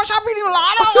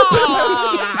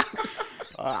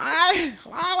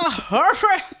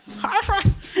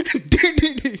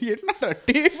 என்னடா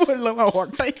டேபிள்லாம்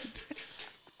ஒட்டை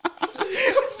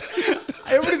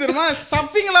எப்படி தெரியுமா,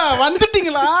 சப்பிங்களா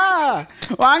வந்துட்டீங்களா,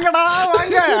 வாங்கடா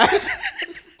வாங்க.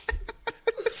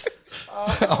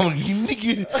 அவன்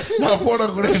இன்னைக்கு நான் போன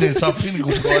கூட சப்பின்னு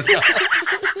கூப்பிடுவான்.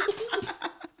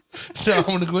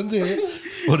 அவனுக்கு வந்து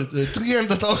ஒரு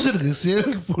 300,000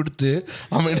 சேல் கொடுத்து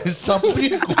அவன்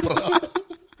சப்பின்னு கூப்பிடுறான்.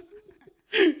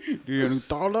 எனக்கு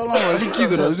தாளெல்லாம்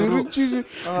வலிக்குது.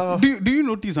 Do you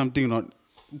notice something not?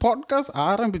 Podcast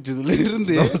ஆரம்பிச்சதுல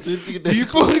இருந்து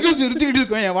இப்போ வரைக்கும் சிரிச்சுக்கிட்டு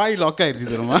இருக்கோம். என் வாய் லாக் ஆயிடுச்சு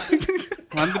தெரியுமா.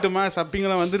 வந்துட்டுமா,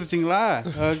 சப்பிங்கெல்லாம் வந்துருச்சிங்களா?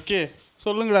 ஓகே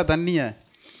சொல்லுங்கடா. தண்ணியை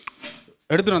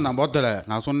எடுத்துகிட்டு வந்தான் போத்தலை.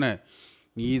 நான் சொன்னேன்,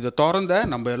 நீ இதை திறந்த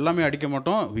நம்ம எல்லாமே அடிக்க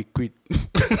மாட்டோம், விக்விட்.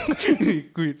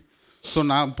 ஸோ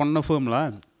நான் பண்ண ஃபேமில்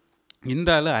இந்த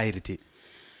ஆள் ஆயிடுச்சு.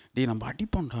 டே நம்ம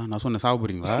அடிப்போம்டா. நான் சொன்னேன், சாப்பிட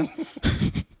போகிறீங்களா?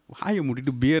 வாயை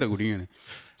மூடிட்டு பியரை குடிங்கன்னு.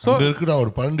 ஸோ இருக்குடா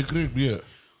ஒரு 12 கிரேட் பியர்.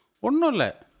 ஒன்றும் இல்லை,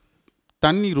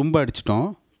 தண்ணி ரொம்ப அடிச்சிட்டோம்.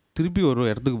 திருப்பி ஒரு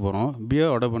இடத்துக்கு போகிறோம்.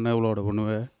 பியர் ஆர்டர் பண்ண எவ்வளோ ஆர்டர்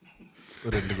பண்ணுவேன்?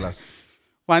 2 கிளாஸ்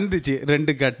வந்துச்சு.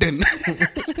 2 கட்டன்.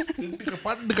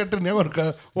 12 கட்டன்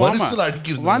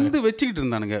வந்து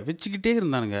வச்சுக்கிட்டே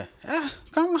இருந்தானுங்க.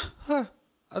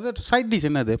 அது சைட் டிஷ்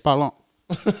என்னது? பழம்.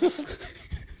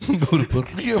 ஒரு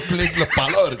பெரிய பிளேட்ல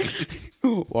பழம் இருக்கு.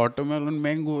 வாட்டர்மெலன்,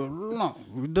 மேங்கோ எல்லாம்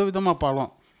விதவிதமாக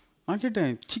பழம். நான்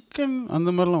கேட்டேன், சிக்கன் அந்த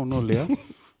மாதிரிலாம் ஒன்றும் இல்லையா?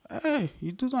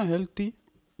 இதுதான் ஹெல்த்தி.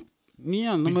 நீ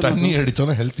அந்த மாதிரி தண்ணி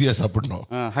அடித்தோன்னா ஹெல்த்தியாக சாப்பிடணும்,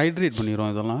 ஹைட்ரேட்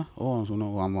பண்ணிடுவோம் இதெல்லாம்.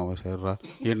 சொன்னோம், ஆமாவா சரிடா,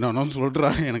 என்னன்னு சொல்கிறா,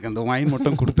 எனக்கு அந்த வாயின்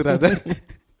மட்டும் கொடுத்துடாத.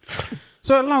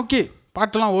 ஸோ எல்லாம் ஓகே.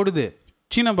 பாட்டெல்லாம் ஓடுது,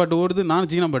 சீனா பாட்டு ஓடுது.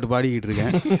 நானும் சீனா பாட்டு பாடிக்கிட்டு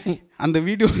இருக்கேன். அந்த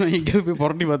வீடியோ நான் எங்கேயாவது போய்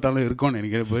புரட்டி பார்த்தாலும் இருக்கும்னு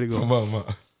நினைக்கிற போயிருக்கோம். ஆமாம்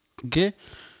ஓகே.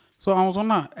 ஸோ அவன்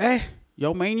சொன்னான்,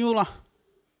 யோ மெயின்யூலாம்.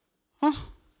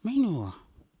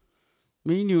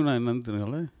 மெயின்யூனா என்னன்னு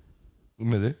தெரியல.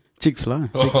 என்னது? சிக்ஸ்லாம்.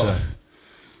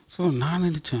 ஸோ நான்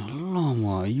நினச்சேன்,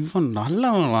 நல்லாமா இவன்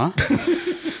நல்லவன்லாம்.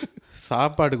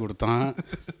 சாப்பாடு கொடுத்தான்,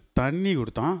 தண்ணி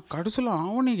கொடுத்தான். கடைசியில்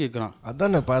அவனே கேட்குறான்.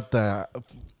 அதான் நான் பார்த்தேன்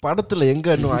படத்தில் எங்கே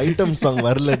இன்னும் ஐட்டம் சாங்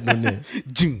வரலன்னு.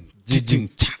 ஜிங் ஜிங்.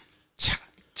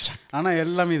 ஆனால்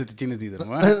எல்லாமே இது சின்ன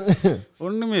தீவிரமா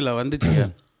ஒன்றுமே இல்லை. வந்துச்சுங்க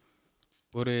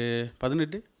ஒரு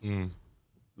 18.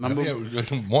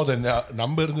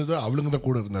 நம்ம இருந்தது அவளுங்க தான்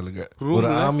கூட இருந்தாளுங்க.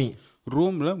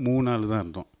 ரூமில் 3 ஆள் தான்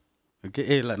இருந்தோம். ஓகே.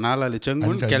 இல்லை 4 ஆள்.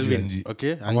 செங்குன், கெல்வின். ஓகே.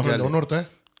 இன்னொருத்தன்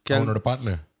அவனோட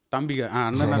பார்ட்னர் தம்பிங்க.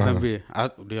 அண்ணன் தான் தம்பி.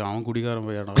 அப்படியே அவன் குடிக்காரன்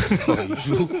போயிடும்.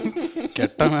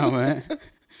 கெட்டவன் அவன்.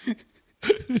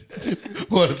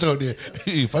 ஒருத்தோடைய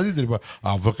பதி தெரியுமா,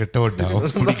 அவன் கெட்டவன்டா,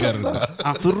 அவன் குடிக்காரன்டா.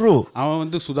 அவன்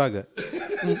வந்து சுதாகர்.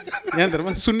 ஏன்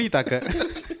தெரியுமா? சுன்னி தாக்க.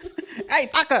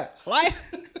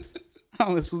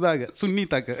 அவன் சுதாகர் சுன்னி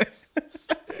தாக்க.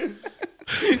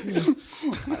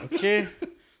 ஓகே.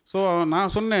 ஸோ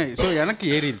நான் சொன்னேன், ஸோ எனக்கு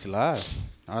ஏறிடுச்சுலா.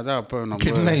 அதான் அப்போ நம்ம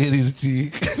என்ன ஏறிடுச்சு?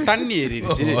 தண்ணி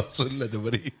ஏறிடுச்சு. சொல்லாத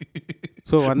மாதிரி.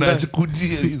 ஸோ வந்து குஞ்சு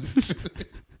ஏறிடுச்சு.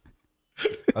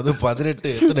 அது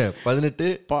 18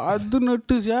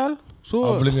 சார். ஸோ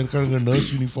அவளுங்க இருக்காங்க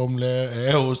நர்ஸ் யூனிஃபார்மில்,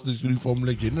 ஏர் ஹோஸ்டஸ்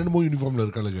யூனிஃபார்மில், என்னென்னமோ யூனிஃபார்மில்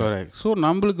இருக்காங்க. ஸோ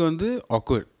நம்மளுக்கு வந்து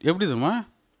ஆக்வர்ட். எப்படி தெரியுமா,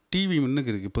 டிவி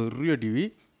முன்னுக்கு இருக்குது, இப்போ ரியோ டிவி.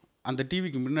 அந்த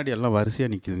டிவிக்கு முன்னாடி எல்லாம்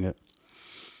வரிசையாக நிற்குதுங்க.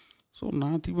 ஸோ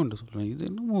நான் தீபன்ட்டு சொல்கிறேன், இது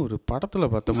என்னமோ ஒரு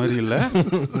படத்தில் பார்த்த மாதிரி இல்லை.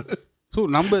 ஸோ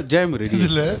நம்ம ஜெயம் ரெடி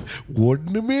இல்லை,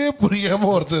 ஒன்றுமே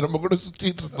புரியாமல் ஒருத்தர் நம்ம கூட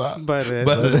சுற்றிட்டு இருந்தான் பாரு.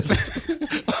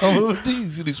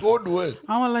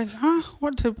 அவன் லைக்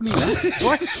வாட்ஸ் ஹேப்பனிங்.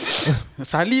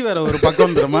 சளி வேற ஒரு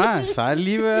பக்கம் தெரியுமா,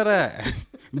 சளி வேற.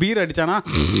 பீர் அடிச்சானா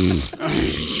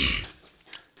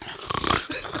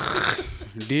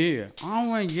டே,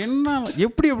 அவன் என்ன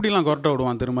எப்படிலாம் கொரட்டை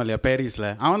விடுவான் தெரியுமா இல்லையா பாரிஸில்.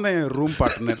 அவன் தான் என் ரூம்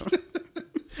பார்ட்னர்.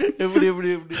 எப்படி எப்படி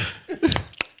எப்படி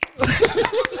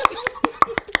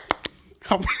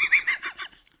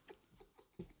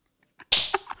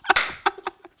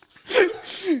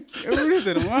எப்படி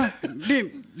தெரியுமா?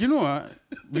 யூனோ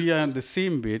வி ஆர் இந்த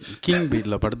சேம் பெட், கிங்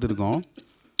பெட்டில் படுத்துருக்கோம்.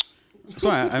 So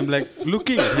I'm like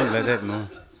looking like that. No,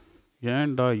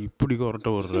 ஏன்டா இப்படி கொரட்ட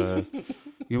விடுற,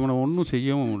 இவனை ஒன்றும்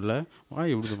செய்யவும் இல்லை, வா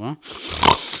எப்படிமா.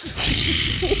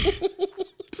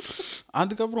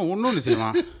 அதுக்கப்புறம் ஒன்று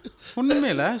செய்வான், ஒன்றுமே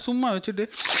இல்லை, சும்மா வச்சுட்டு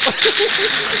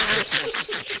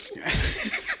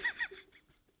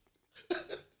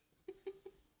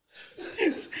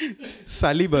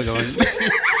சளி பகவான்.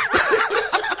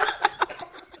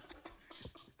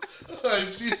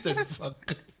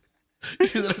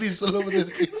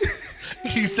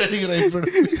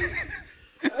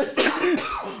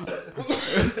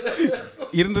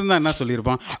 இருந்திருந்தா என்ன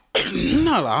சொல்லியிருப்பான்,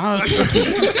 என்னடா.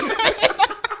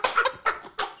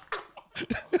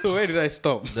 So where did I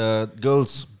stop? The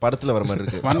girls படத்துல வர மாதிரி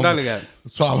இருக்கு வந்தாளுங்க.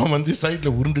 ஸோ அவன் வந்து சைட்ல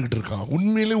உருண்டுகிட்டு இருக்கான்,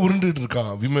 உண்மையிலே உருண்டுகிட்டு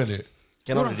இருக்கான் விமலே.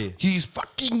 He is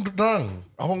fucking drunk.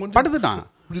 அவன் வந்து படுத்துட்டான்.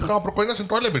 அப்புறம் கொஞ்ச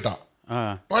நேரம் டாய்லெட் போயிட்டான்.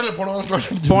 டாய்லெட்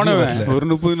போனவன் ஒரு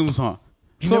 30 நிமிஷம்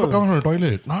இந்த பக்கம்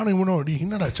டாய்லெட். நானும் இவனோ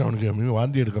என்னடாச்சு அவனுக்கு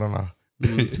வாந்தி எடுக்கிறானா.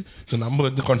 நம்ம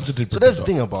வந்து concentrate. So that's the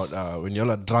thing about when you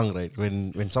all are drunk, right?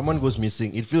 When someone goes missing,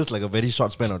 it feels like a very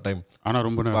short span of time. ஆனா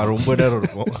ரொம்ப நேரம்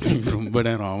இருக்கும். ரொம்ப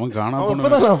நேரம் அவன்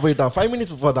காணாம போயிட்டான். 5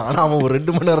 minutes before தான். ஆனா அவன் ஒரு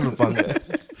 2 மணி நேரம் இருப்பாங்க.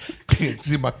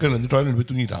 மக்கள் வந்து டாய்லெட் போய்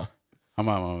தூங்கிட்டான்.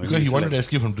 ஆமா because he wanted to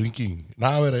escape from drinking.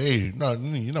 நான் வேற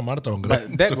என்ன மாட்டவங்க.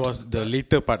 That was the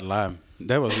later part la.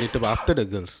 That was later after the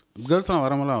girls எல்லாம்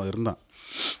வரமலாம் இருந்தான்.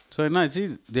 ஸோ என்னாச்சு,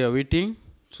 they are waiting.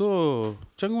 ஸோ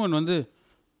செங்குவன் வந்து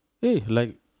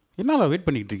லைக் என்னால வெயிட்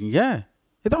பண்ணிக்கிட்டு இருக்கீங்க,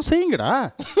 ஏதாவது செய்யுங்கடா.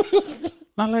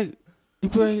 நான் லைக்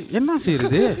இப்போ என்ன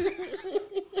செய்யறது,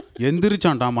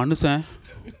 எந்திரிச்சான்டா மனுஷன்.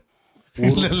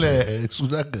 இல்ல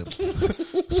சுதாகர்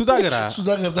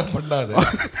தான் பண்ணாரு.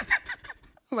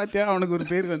 பார்த்தியா, அவனுக்கு ஒரு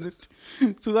பேர் வந்துருச்சு,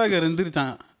 சுதாகர்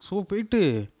எந்திரிச்சான். ஸோ போயிட்டு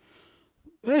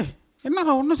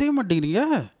என்னடா ஒன்றும் செய்ய மாட்டேங்கிறீங்க,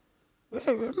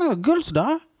 என்ன கேர்ள்ஸ்டா,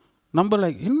 நம்ம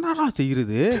லைக் என்னடா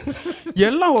செய்கிறது,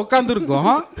 எல்லாம்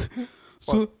உக்காந்துருக்கோம்.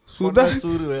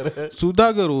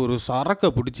 சுதாகர் ஒரு சரக்கை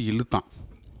பிடிச்சி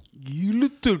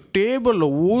இழுத்து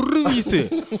டேபிளில் ஒரு வீசு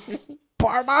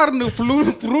படார்னு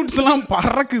ஃப்ரூட்ஸ் எல்லாம்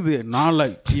பறக்குது. நான்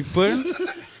லைக் இப்போ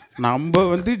நம்ம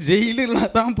வந்து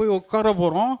ஜெயிலில் தான் போய் உட்கார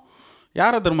போகிறோம்.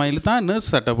 யாரை தெரியுமா இழுத்தான்,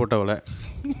 நர்ஸ் சட்டை போட்டவளை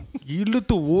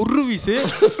இழுத்து ஒரு வீசு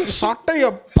சட்டைய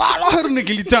பலாருன்னு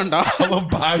கிழிச்சான்டா. அவன்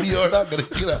பாடியோட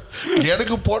இருக்கிறான்.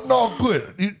 எனக்கு பொண்ணாக்கு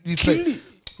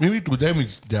maybe to them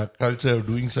it's their culture of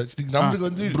doing such things. நம்மளுக்கு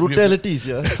வந்து brutalities,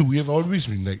 we have always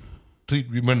been like treat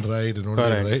women right and all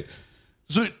that, right?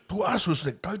 So to us was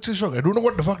like culture shock. I don't know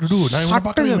what the fuck to do. நான் என்ன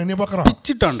பார்க்கறேன், என்ன பார்க்கறான்,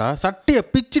 பிச்சிட்டான்டா, சட்டைய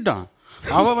பிச்சிட்டான்.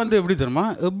 அவ வந்து எப்படி தெரியுமா,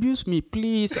 abuse me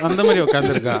please அந்த மாதிரி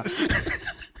உட்கார்ந்திருக்கா.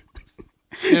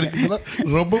 எனக்கு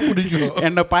ரொம்ப பிடிக்கும்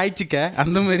என்ன பாய்ச்சிக்க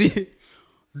அந்த மாதிரி.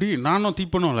 நானும்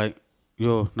தீப்பனும் லைக்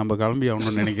யோ நம்ம கிளம்பி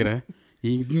ஆகணும்னு நினைக்கிறேன்.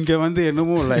 இங்கே வந்து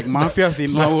என்னமோ லைக் மாஃபியா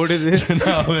சீன்லாம் ஓடுது.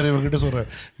 நான் வேறு இவங்ககிட்ட சொல்கிறேன்,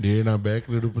 நான்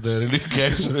பேக்கில் எடுப்பு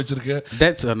கேஷ் வச்சுருக்கேன்.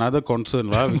 That's another concern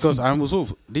lah, because I am also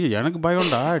எனக்கு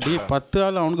பயம்டா. 10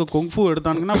 ஆள் அவனுக்கு கொங்ஃபு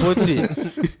எடுத்தானுங்கன்னா போச்சு.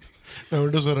 நான்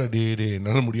விட்டு சொல்கிறேன்,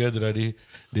 என்னால் முடியாதுடா,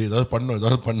 ஏதாவது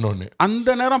பண்ணோன்னு. அந்த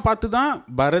நேரம் பார்த்து தான்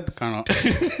பரத் காணோம்.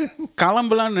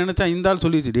 கிளம்பலான்னு நினச்சா இந்த ஆள்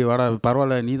சொல்லிடுச்சு, வாடா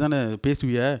பரவாயில்ல நீ தானே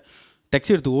பேசுவிய,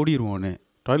 டெக்ஸி எடுத்து ஓடிடுவோன்னு,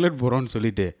 டாய்லெட் போகிறோன்னு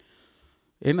சொல்லிட்டு.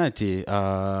 என்னாச்சு,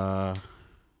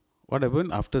 what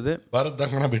happen after that,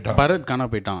 Bharath காணா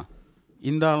போயிட்டான்.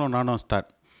 இந்த ஆளும் நானும் ஸ்டார்ட்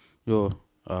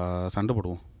சண்டை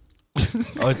போடுவோம்.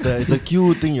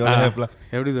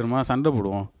 எப்படி தெரியுமா, சண்டை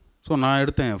போடுவோம். ஸோ நான்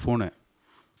எடுத்தேன் ஃபோன்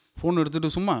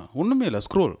எடுத்துகிட்டு சும்மா ஒன்றுமே இல்லை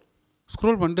ஸ்க்ரோல்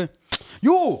பண்ணிட்டு,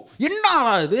 யோ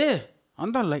என்னடா இது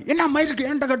அந்த இல்லை என்ன மயிருக்கு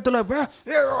ஏன்ட்ட கருத்தில் இப்போ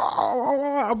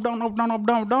அப்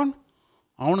டவுன்.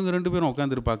 அவனுங்க 2 பேரும்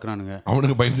உட்காந்துட்டு பார்க்குறானுங்க.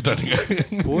 அவனுக்கு பயந்துட்டானுங்க.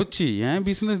 போச்சு ஏன்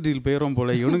பிஸ்னஸ் டீல் போயிடும் போல,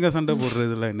 இவனுங்க சண்டை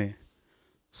போடுறது இல்லைன்னு.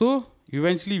 So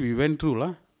eventually we went through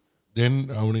lah. Then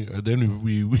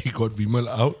we got Vimal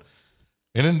out,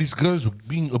 and then these girls were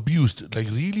being abused, like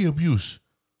really abused.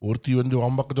 ஒருத்தி வந்து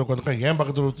அவன் பக்கத்தில் உட்காந்துருக்கா, என்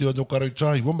பக்கத்தில் ஒருத்தி வந்து உட்கார வச்சா,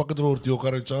 இவன் பக்கத்தில் ஒருத்தி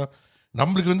உட்கார வச்சா.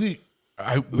 நம்மளுக்கு வந்து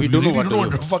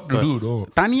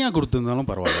தனியாக கொடுத்துருந்தாலும்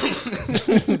பரவாயில்ல,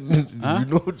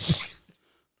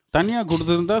 தனியாக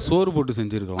கொடுத்துருந்தா சோறு போட்டு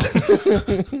செஞ்சுருக்கலாம்.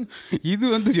 இது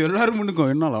வந்து எல்லாரும்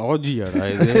முன்னுக்கும் என்னால் ஆஜியாடா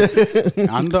இது,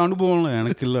 அந்த அனுபவம்லாம்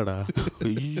எனக்கு இல்லைடா.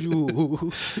 ஐயோ.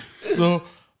 ஸோ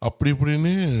அப்படி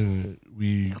இப்படின்னு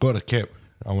வி காட் அ கேப்.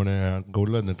 அவனை அங்கே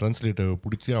உள்ள அந்த ட்ரான்ஸ்லேட்டரை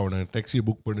பிடிச்சி அவனை டாக்ஸியை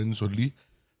புக் பண்ணுன்னு சொல்லி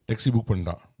டாக்ஸி புக்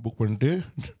பண்ணிட்டு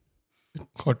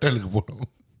ஹோட்டலுக்கு போனோம்.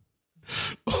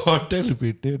 ஹோட்டலுக்கு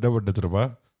போயிட்டு என்ன பண்ண தெரியுமா,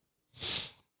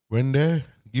 went there,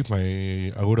 give my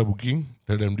Agoda booking,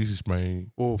 tell them this is my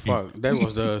Oh fuck, that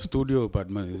was the studio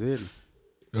apartment, is it?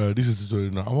 this is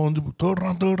அவன் வந்து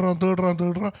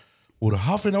தேடுறான் ஒரு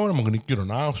half an hour நமக்கு நிற்கிறோம்.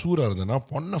 நான் சூறாக இருந்தேன், நான்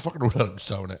பொண்ணை ஃபக்கட் விட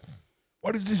ஆரம்பிச்சிட்டேன் அவனை.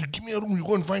 What is this, give me a room, you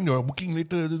go and find your booking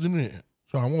later இதுன்னு.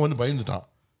 ஸோ அவன் வந்து பயந்துட்டான்.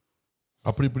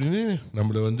 அப்படி இப்படின்னு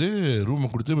நம்மளை வந்து ரூமை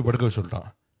கொடுத்து போய் படுக்க சொல்லிட்டான்.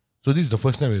 So this is the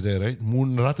first time இதே ரைட்.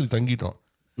 3 ராத்திரி தங்கிட்டோம்.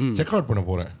 செக் அவுட் பண்ண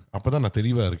போகிறேன். அப்போ தான் நான்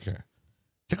தெளிவாக இருக்கேன்.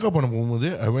 செக் அவுட் பண்ண போகும்போது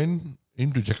I went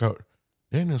in to check out.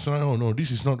 ஏன்னு சொன்னா no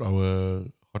this is not our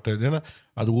hotel. ஏன்னா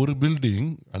அது ஒரு பில்டிங்,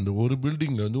 அந்த ஒரு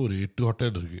பில்டிங்கில் வந்து ஒரு 8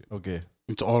 ஹோட்டல் இருக்குது. Okay.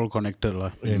 It's all connected lah.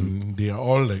 And they are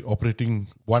all like operating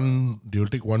they will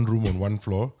take one room on one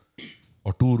floor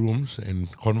or 2 rooms and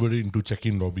convert it into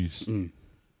check-in lobbies.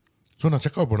 So நான்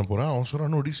check out பண்ண போறேன். அவன்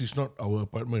சொல்றான், no, this is not our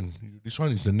apartment, this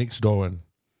one is the next door one.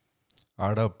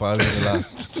 ஆடா பாருங்களா,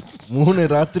 3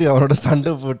 ராத்திரி அவரோட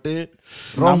சண்டை போட்டு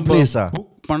ராங் பிளேஸா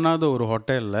புக் பண்ணாத ஒரு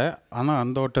ஹோட்டலில், ஆனால்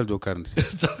அந்த ஹோட்டல் ஜோக்காக இருந்துச்சு,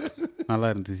 நல்லா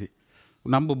இருந்துச்சு.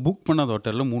 நம்ம புக் பண்ணாத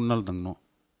ஹோட்டலில் 3 நாள் தங்கணும்.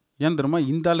 ஏன் தெரியுமா,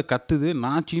 இந்த ஆள் கத்துது,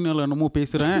 நான் சீனாவில் என்னமோ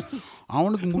பேசுகிறேன்,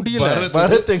 அவனுக்கு முடியல.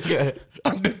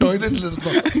 அங்கே டாய்லெட்டில்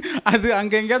இருக்கும், அது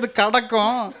அங்கே எங்கேயாவது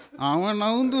கிடக்கும், அவன்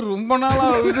வந்து ரொம்ப நாள்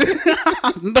ஆகுது,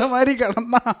 அந்த மாதிரி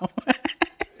கிடந்தான்.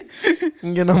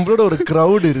 இங்கே நம்மளோட ஒரு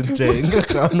க்ரௌட் இருந்துச்சு, எங்கே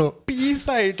காணோம், பீஸ்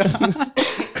ஆகிட்டான்.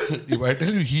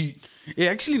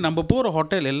 ஆக்சுவலி நம்ம போகிற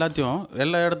ஹோட்டல் எல்லாத்தையும்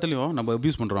எல்லா இடத்துலையும் நம்ம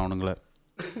அபியூஸ் பண்ணுறோம் அவனுங்களை.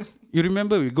 You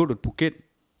remember we go to Phuket,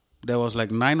 there was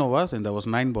like 9 of us and there was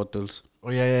 9 bottles.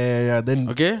 Oh yeah. Then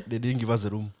okay, they didn't give us a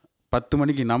room. 10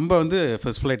 மணிக்கு நம்ம வந்து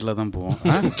ஃபர்ஸ்ட் ஃப்ளைட்டில் தான் போவோம்.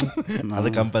 அது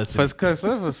கம்பல்சரி. ஃபர்ஸ்ட்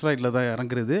கிளாஸில் ஃபர்ஸ்ட் ஃப்ளைட்டில் தான்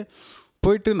இறங்குறது.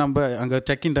 போயிட்டு நம்ம அங்கே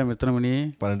செக்இன் டைம் எத்தனை மணி?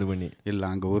 12 மணி. இல்லை,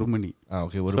 அங்கே 1 மணி.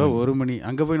 ஓகே, 1 மணி.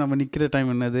 அங்கே போய் நம்ம நிற்கிற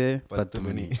டைம் என்னது? 10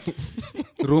 மணி.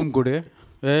 ரூம் கொடு.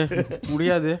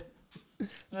 முடியாது.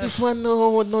 This one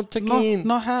no check-in.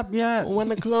 No have yet.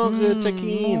 1 o'clock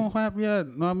check-in. No have yet.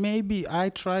 No, maybe I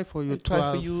try for you.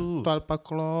 12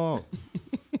 o'clock.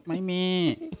 Mimi.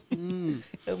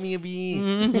 Help me a bit.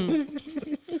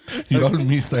 You all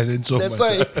miss Thailand so That's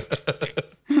much.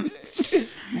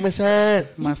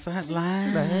 Masat lah.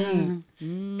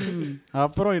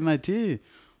 அப்புறம் என்னாச்சு,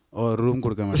 room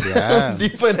கொடுக்க மாட்டியா?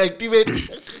 Deepen activate.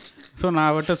 So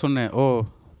நான் அவட்ட சொன்னேன்,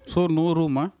 so no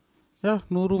ரூமா?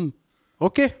 No room.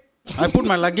 Okay, I put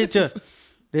my luggage.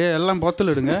 எல்லாம்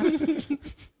பாட்டில் எடுங்க.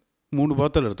 3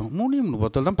 பாட்டில் எடுத்தோம். 3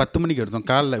 பாட்டில் தான் 10 மணிக்கு எடுத்தோம்.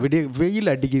 காலைல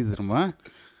வெயில் அடிக்குது தெரியுமா,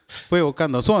 போய்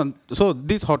உட்காந்தோம். So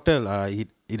this hotel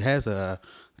it has a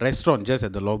restaurant just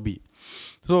at the lobby.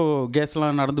 So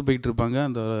கேஸ்லாம் நடந்து போயிட்டு இருப்பாங்க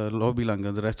அந்த லாபியில்.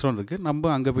 அங்கே அந்த ரெஸ்டாரண்ட் இருக்குது.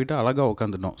 நம்ம அங்கே போய்ட்டு அழகாக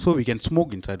உட்காந்துட்டோம். So we can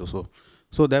smoke inside also.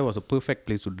 So that was a perfect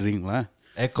place to ட்ரிங்க்ல.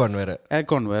 Aircon வேறு.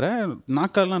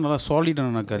 நாக்கால்லாம் நல்லா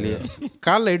சாலிடான நாக்காளி.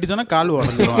 காலில் எடிச்சோன்னா கால்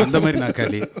உடஞ்சிடும், அந்த மாதிரி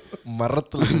நாக்காளி.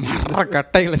 மர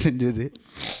கட்டையில் செஞ்சது.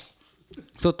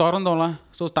 ஸோ திறந்தோம்லாம்.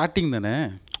 ஸோ ஸ்டார்டிங் தானே,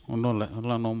 ஒன்றும் இல்லை,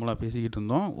 எல்லாம் நார்மலாக பேசிக்கிட்டு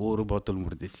இருந்தோம். 1 பாட்டில்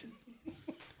முடிஞ்சிச்சு.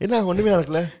 என்ன ஒன்றுமே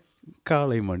நடக்கல.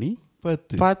 காலை மணி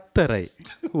 10:30,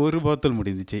 1 பாட்டில்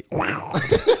முடிஞ்சிச்சு.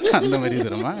 அந்த மாதிரி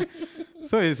சொல்லுமா.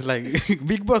 So it's like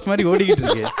big pass மாதிரி ஓடிக்கிட்டு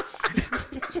இருக்கு.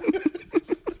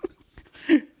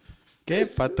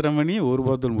 10:30 மணி 1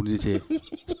 பாட்டில் முடிஞ்சிச்சு.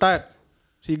 Start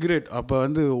cigarette. அப்போ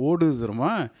வந்து ஓடுது தெரியுமா,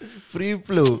 ஃப்ரீ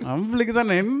ஃப்ளோ. நம்மளுக்கு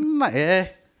தான் என்ன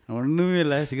ஒன்றுமே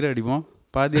இல்லை, சிகரெட் அடிப்போம்,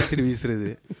 பாதி அடிச்சுட்டு வீசுறது.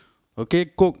 Okay,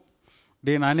 Coke.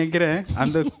 நான் நினைக்கிறேன்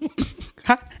அந்த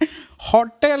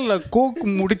ஹோட்டலில் கோக்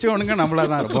முடித்தவனுங்க நம்மளாக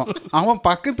தான் இருப்போம். அவன்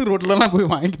பக்கத்து ரோட்லலாம்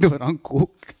போய் வாங்கிட்டு வரான்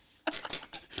கோக்.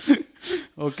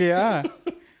 ஓகேயா,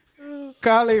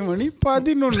 காலை மணி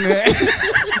 11,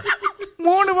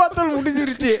 3 பாட்டில்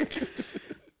முடிஞ்சிருச்சு.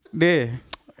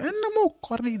 என்னமோ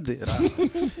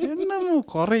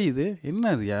குறையுது.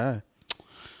 என்னதுயா,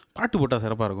 பாட்டு போட்டால்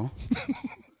சிறப்பாக இருக்கும்.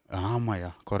 ஆமாயா,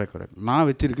 குறை நான்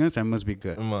வச்சுருக்கேன் செம்ம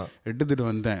ஸ்பீக்கர், எடுத்துகிட்டு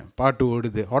வந்தேன். பாட்டு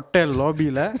ஓடுது ஹோட்டல்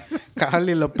லாபியில்.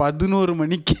 காலையில் 11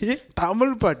 மணிக்கு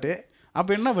தமிழ் பாட்டு.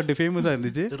 அப்போ என்ன பாட்டு ஃபேமஸாக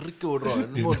இருந்துச்சு?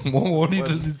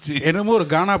 என்னமோ ஒரு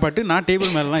கானா பாட்டு. நான்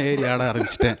டேபிள் மேலாம் ஏறி ஆட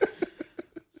ஆரம்பிச்சிட்டேன்.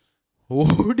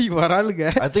 ஓடி வராளுங்க.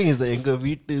 எங்க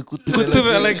வீட்டு குத்து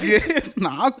விளக்கு.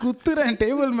 நான் குத்துறேன்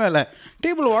டேபிள் மேலே.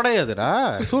 டேபிள் உடையாதுடா.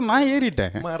 ஸோ நான்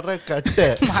ஏறிட்டேன். மர கட்டை.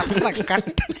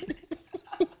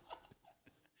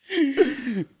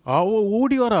 அவ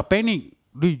ஓடி வரா பேனிக்.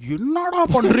 என்னடா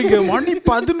பண்றீங்க, மணி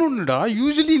 11டா.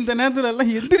 யூஸ்வலி இந்த நேரத்துல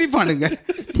எல்லாம் எந்திரிப்பானுங்க.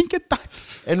 நீங்க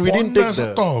and we didn't take the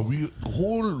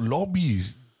whole lobby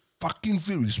fucking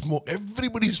filled with smoke.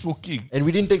 Everybody is smoking. And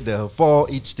we didn't take the 4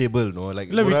 each table, no, like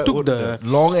we took the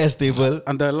long ass table.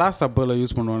 அந்த last சப்பர்ல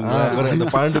use பண்ணுவாங்க. அந்த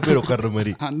 12 பேர் உட்கார்ற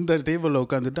மாதிரி. அந்த டேபிள்ல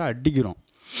உட்காந்துட்டு அடிக்கிறோம்.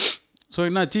 ஸோ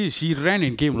என்னாச்சு, she ran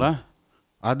and came.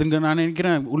 அதுங்க நான்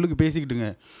நினைக்கிறேன் உள்ளுக்கு பேசிக்கிட்டுங்க,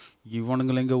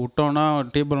 இவனுங்களை இங்கே விட்டோன்னா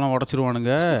டேபிள்லாம்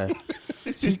உடச்சிருவானுங்க,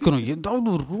 சீக்கிரம் ஏதாவது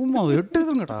ஒரு ரூம்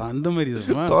எட்டுதுங்கடா, அந்த மாதிரி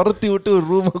தான் துரத்தி விட்டு ஒரு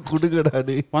ரூமை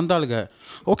கொடுங்கடாடு வந்தாளுங்க.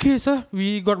 Okay sir, we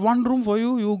got 1 room for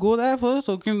you, you go there first,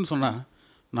 ஓகேன்னு சொன்னேன்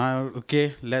நான். Okay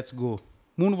let's go.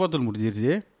 3 பாத்தல்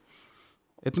முடிஞ்சிருச்சு.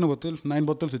 எத்தனை பாத்தல்? 9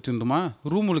 பாத்தல் வச்சுருந்தோமா.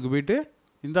 ரூமுக்கு போயிட்டு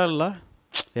இந்தால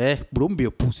ப்ரோம்பிய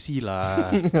புசிலா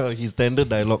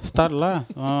ஸ்டாண்டர்ட் டயலாக் ஸ்டார்ட்லா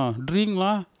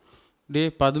ட்ரிங்க்லா. டே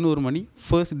 11 மணி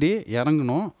ஃபர்ஸ்ட் டே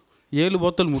இறங்கணும். 7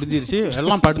 பாத்தல் முடிஞ்சிருச்சு,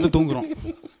 எல்லாம் படுத்து தூங்குறோம்.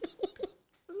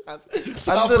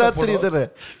 அந்த ராத்திரி தானே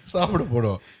சாப்பிட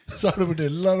போனோம். சாப்பிட போயிட்டு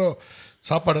எல்லாரும்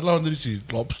சாப்பாடெல்லாம் வந்துருச்சு.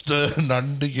 லாப்ஸ்டர்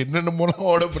நண்டு என்னென்னமோலாம்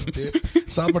ஆர்டர் பண்ணிட்டு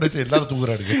சாப்பாடு எல்லாரும்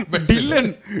தூங்குறானுங்க.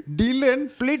 டிலன்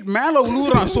பிளேட் மேலே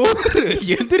உழுவுறான், சோறு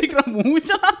எந்திரிக்கிறான்,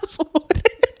 மூஞ்சா சோறு.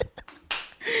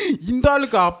 இந்த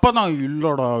ஆளுக்கு அப்போ தான்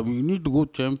இல்லைடா we need to go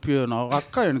champion,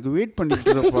 அக்கா எனக்கு வெயிட் பண்ணிட்டு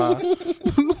இருப்பா,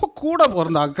 கூட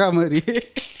பிறந்த அக்கா மாதிரி.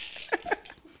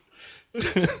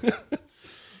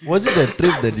 Was it that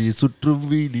trip that he சுற்றும்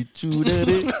வீடி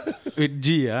சூடரு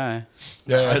வெஜ்ஜியா?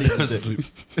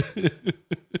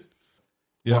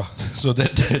 Yeah, so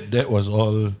that was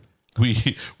all. We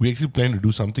actually planned to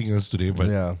do something else today, but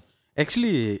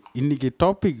actually இன்னைக்கு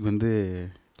டாபிக் வந்து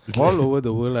ஆல் ஓவர்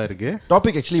த வேர்ல்டாக இருக்கு.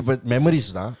 டாபிக் ஆக்சுவலி பட் மெமரிஸ்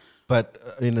தான், but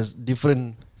in a different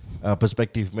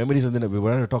perspective. Memories வந்து we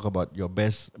want to talk about your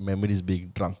best memories being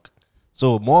drunk. So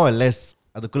more or less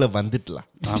அதுக்குள்ளே வந்துட்டலாம்.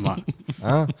 ஆமாம்,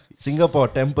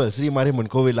 Singapore temple Sri Mariamman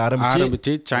கோவில்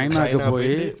ஆரம்பிச்சு சைனாக்கு போய்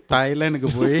தாய்லாந்துக்கு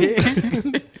போய்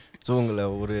ஸோ உங்களை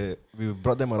ஒரு we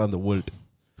brought them around the world.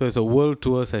 So it's a world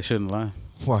tour session lah.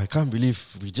 Wow, I can't believe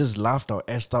we just laughed our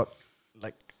ass out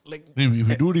like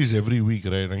we do this every week,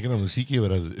 right? எனக்கு நம்ம சீக்கே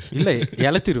வராது. இல்லை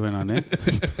இழத்திடுவேன் நான்,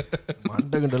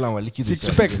 மண்டகண்டெல்லாம் வலிக்குது,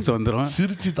 6 packs வந்துடும்.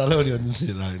 சிரிச்சு தலைவலி வந்துச்சு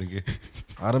எனக்கு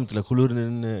ஆரம்பத்தில் குளிர்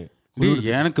நின்று.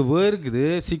 எனக்கு வேர்க்குது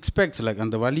 6 packs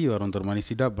அந்த வலி வரும் தெரியுமா? நீ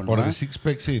சிடாப் பண்ண 6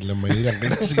 packs இல்ல மயிர் அங்க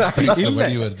 6 packs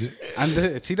வலி வருது. அந்த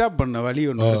சிடாப் பண்ண வலி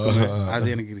ஒன்று இருக்கு, அது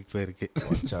எனக்கு இருக்கு.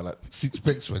 6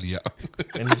 packs வலியா?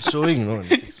 And showing no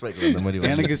 6 pack அந்த மாதிரி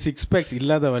எனக்கு 6 packs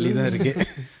இல்லாத வலி தான் இருக்கு.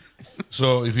 So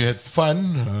if you had fun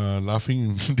laughing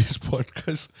in this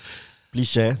podcast,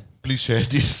 please share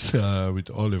this with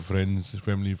all your friends,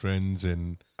 family friends, and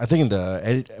I think இந்த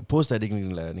போஸ்ட்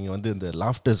எடிட்டிங்ல நீங்க வந்து இந்த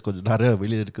லாஃப்டர்ஸ் கொஞ்சம் நிறைய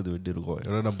வெளியே இருக்குது விட்டு இருக்கோம்.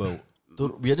 ஏன்னா நம்ம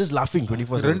we are just laughing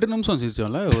 24/7. 2 நிமிஷம்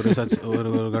சிரிச்சோம்ல ஒரு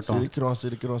கட்டம்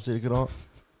சிரிக்கிறோம்.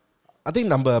 I think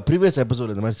நம்ம previous episode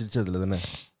இந்த மாதிரி சிரிச்சதுல தானே.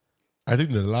 I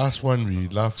think the last one we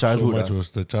laughed childhood so much was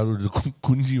the childhood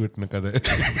குஞ்சி வெட்டின கதை.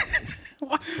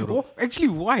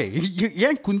 Actually why?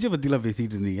 ஏன் குஞ்சை பத்திலாம்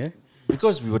பேசிட்டு இருந்தீங்க?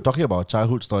 Because we were talking about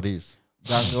childhood stories.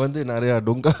 நாங்க வந்து நிறைய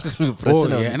டொங்கா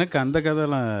பிரச்சனை. எனக்கு அந்த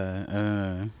கதைலாம்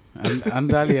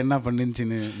அந்த ஆள் என்ன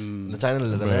பண்ணுச்சுன்னு இந்த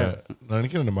சேனல்ல தானே. நான்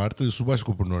நினைக்கிறேன் நம்ம அடுத்து சுபாஷ்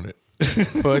கூப்பிடணும்னு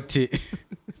போச்சு.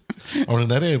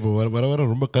 அவனுக்கு நிறைய இப்போ வர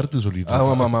ரொம்ப கருத்து சொல்லிட்டு.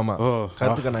 ஆமா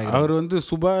கருத்துக்க நாயகர் அவர் வந்து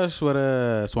சுபாஷ் வர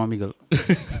சுவாமிகள்.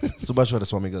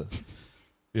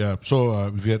 Yeah, so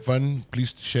if you had fun,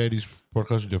 please share this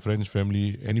podcast with your friends, family,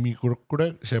 enemy கூட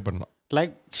ஷேர் பண்ணலாம்.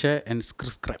 Like, share and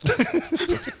subscribe.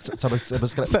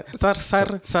 Subscribe.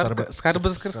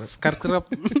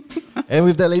 And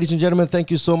with that, ladies and gentlemen, thank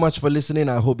you so much for listening.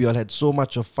 I hope you all had so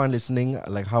much of fun listening,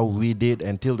 like how we did.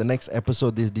 Until the next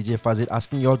episode, this DJ Fazit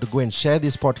asking you all to go and share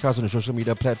this podcast on the social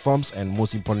media platforms. And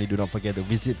most importantly, do not forget to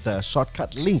visit the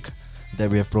shortcut link that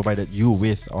we have provided you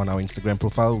with on our Instagram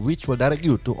profile, which will direct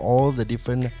you to all the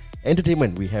different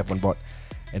entertainment we have on board.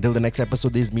 Until the next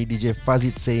episode, this is me, DJ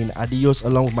Fazit, saying adios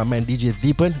along with my man DJ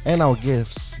Deepan and our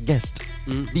guest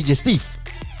DJ Steve.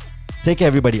 Take care,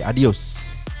 everybody. Adios.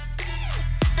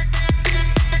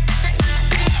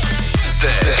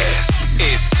 This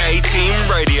is ATEAM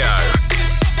Radio.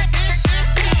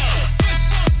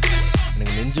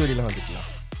 எனக்கு நெஞ்சு வலிலாம் வந்துக்கலாம்.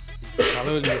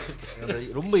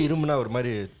 ரொம்ப இருமுனா ஒரு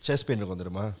மாதிரி chest pain இருக்கும்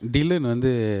தெரியுமா? டிலன்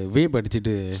வந்து vape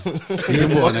அடிச்சுட்டு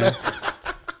இருமுவானே.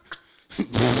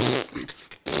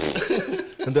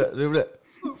 அந்த